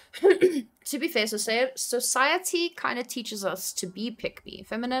 To be fair, society kind of teaches us to be pick-me.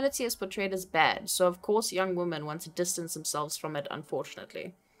 Femininity is portrayed as bad, so of course young women want to distance themselves from it,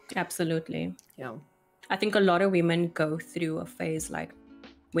 unfortunately. Absolutely. Yeah. I think a lot of women go through a phase, like,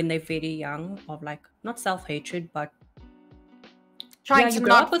 when they're very young, of like, not self-hatred, but trying to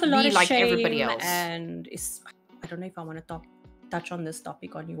not with a lot of like shame everybody else. And I don't know if I want to touch on this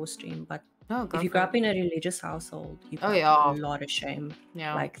topic on your stream, but if you grow up in a religious household, you got a lot of shame.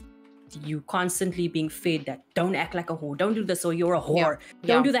 Yeah. Like, you constantly being fed that don't act like a whore, don't do this or you're a whore,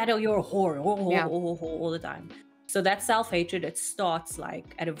 don't do that or you're a whore, all the time. So that self-hatred, it starts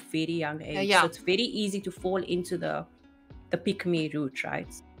like at a very young age. So it's very easy to fall into the pick-me route,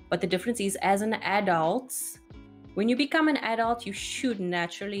 right? But the difference is, as an adult, when you become an adult, you should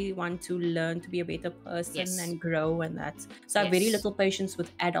naturally want to learn to be a better person and grow and that. So I have very little patience with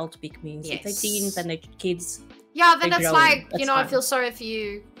adult pick-me's. If they're teens and they're kids. Yeah, then it's like, you know, fine. I feel sorry for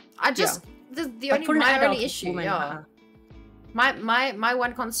you. I just, my only issue, woman, my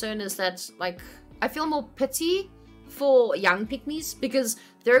one concern is that, like, I feel more pity for young pick-me's because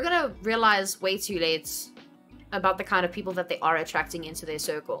they're going to realize way too late about the kind of people that they are attracting into their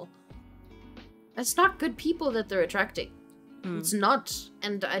circle. It's not good people that they're attracting. It's not.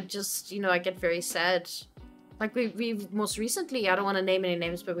 And I just, you know, I get very sad. Like, we most recently, I don't want to name any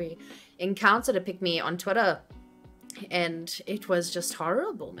names, but we encountered a pick-me on Twitter. And it was just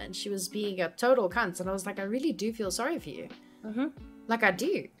horrible, man. She was being a total cunt. And I was like, I really do feel sorry for you. Like I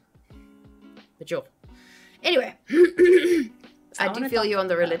do. But you're... Anyway. I do feel you on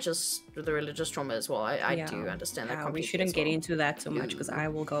the religious trauma as well. I do understand that completely. We shouldn't get into that so much because I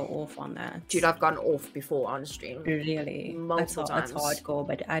will go off on that. Dude, I've gone off before on stream. Really? Multiple times. That's hardcore,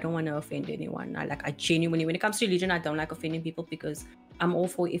 but I don't want to offend anyone. I genuinely, when it comes to religion, I don't like offending people because I'm all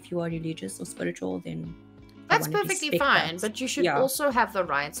for if you are religious or spiritual, then that's perfectly fine. But you should also have the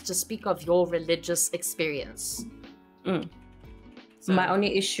rights to speak of your religious experience. So, my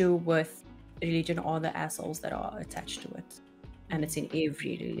only issue with religion are the assholes that are attached to it. And it's in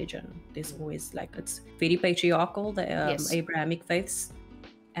every religion. There's always it's very patriarchal, the Abrahamic faiths.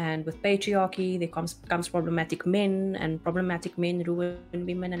 And with patriarchy, there comes problematic men, and problematic men ruin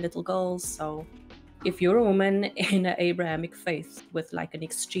women and little girls. So if you're a woman in an Abrahamic faith with an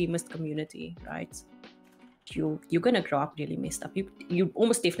extremist community, right? You're gonna grow up really messed up. You're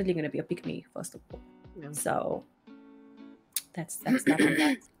almost definitely gonna be a pick-me, first of all. Yeah. So that's that on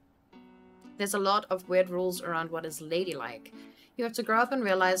that. There's a lot of weird rules around what is ladylike. You have to grow up and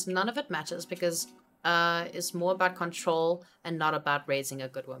realize none of it matters because it's more about control and not about raising a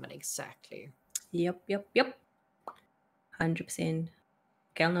good woman. Exactly. Yep. 100%.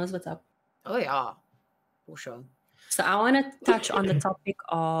 Gail knows what's up. Oh, yeah. For sure. So I want to touch on the topic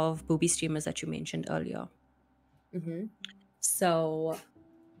of booby streamers that you mentioned earlier. So,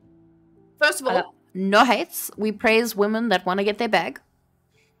 first of all, no hates. We praise women that want to get their bag.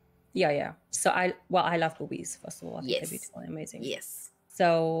 Yeah. So I love boobies, first of all. I think they're beautiful and amazing. Yes.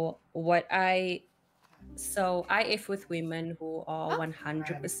 So I F with women who are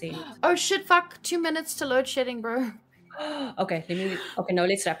 100%. Oh shit, fuck. 2 minutes to load shedding, bro. Okay,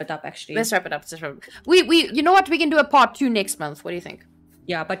 let's wrap it up actually. Let's wrap it up. We you know what? We can do a part 2 next month. What do you think?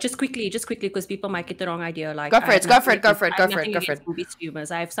 Yeah, but just quickly, because people might get the wrong idea. Go for it. Booby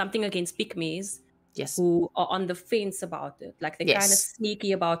streamers. I have something against pick-me's. Yes. Who are on the fence about it. They're kind of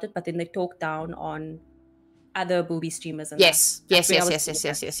sneaky about it, but then they talk down on other booby streamers. And yes. Anyway,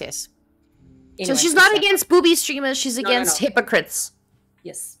 so she's not against booby streamers, she's against hypocrites.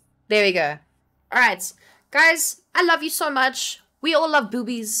 Yes. There we go. Alright. Guys, I love you so much. We all love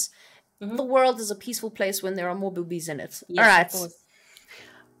boobies. The world is a peaceful place when there are more boobies in it. Yes, alright.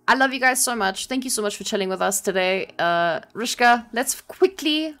 I love you guys so much. Thank you so much for chilling with us today. Rushka, let's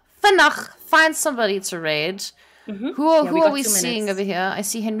quickly find somebody to raid. Who are we seeing over here? I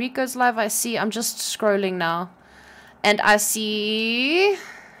see Henrico's live. I'm just scrolling now. And I see...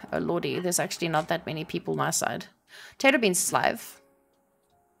 Oh, lordy. There's actually not that many people on my side. Tato Beans live.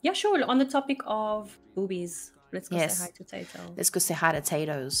 Yeah, sure. On the topic of boobies, let's go say hi to Tato. Let's go say hi to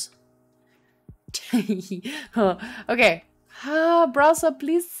Tato's. Okay. Browser,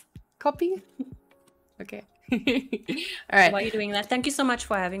 please. Copy. Okay. All right. Why are you doing that? Thank you so much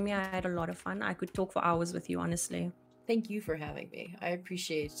for having me. I had a lot of fun. I could talk for hours with you, honestly. Thank you for having me. I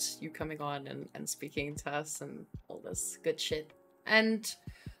appreciate you coming on and speaking to us and all this good shit. And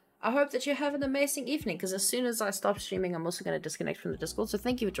I hope that you have an amazing evening, because as soon as I stop streaming, I'm also going to disconnect from the Discord. So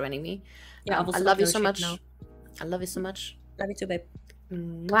thank you for joining me. Yeah, I love you so much. I love you so much. Love you too, babe.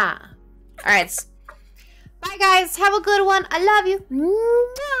 Mwah. All right. Bye, guys. Have a good one. I love you.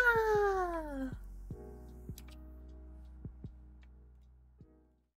 Mwah.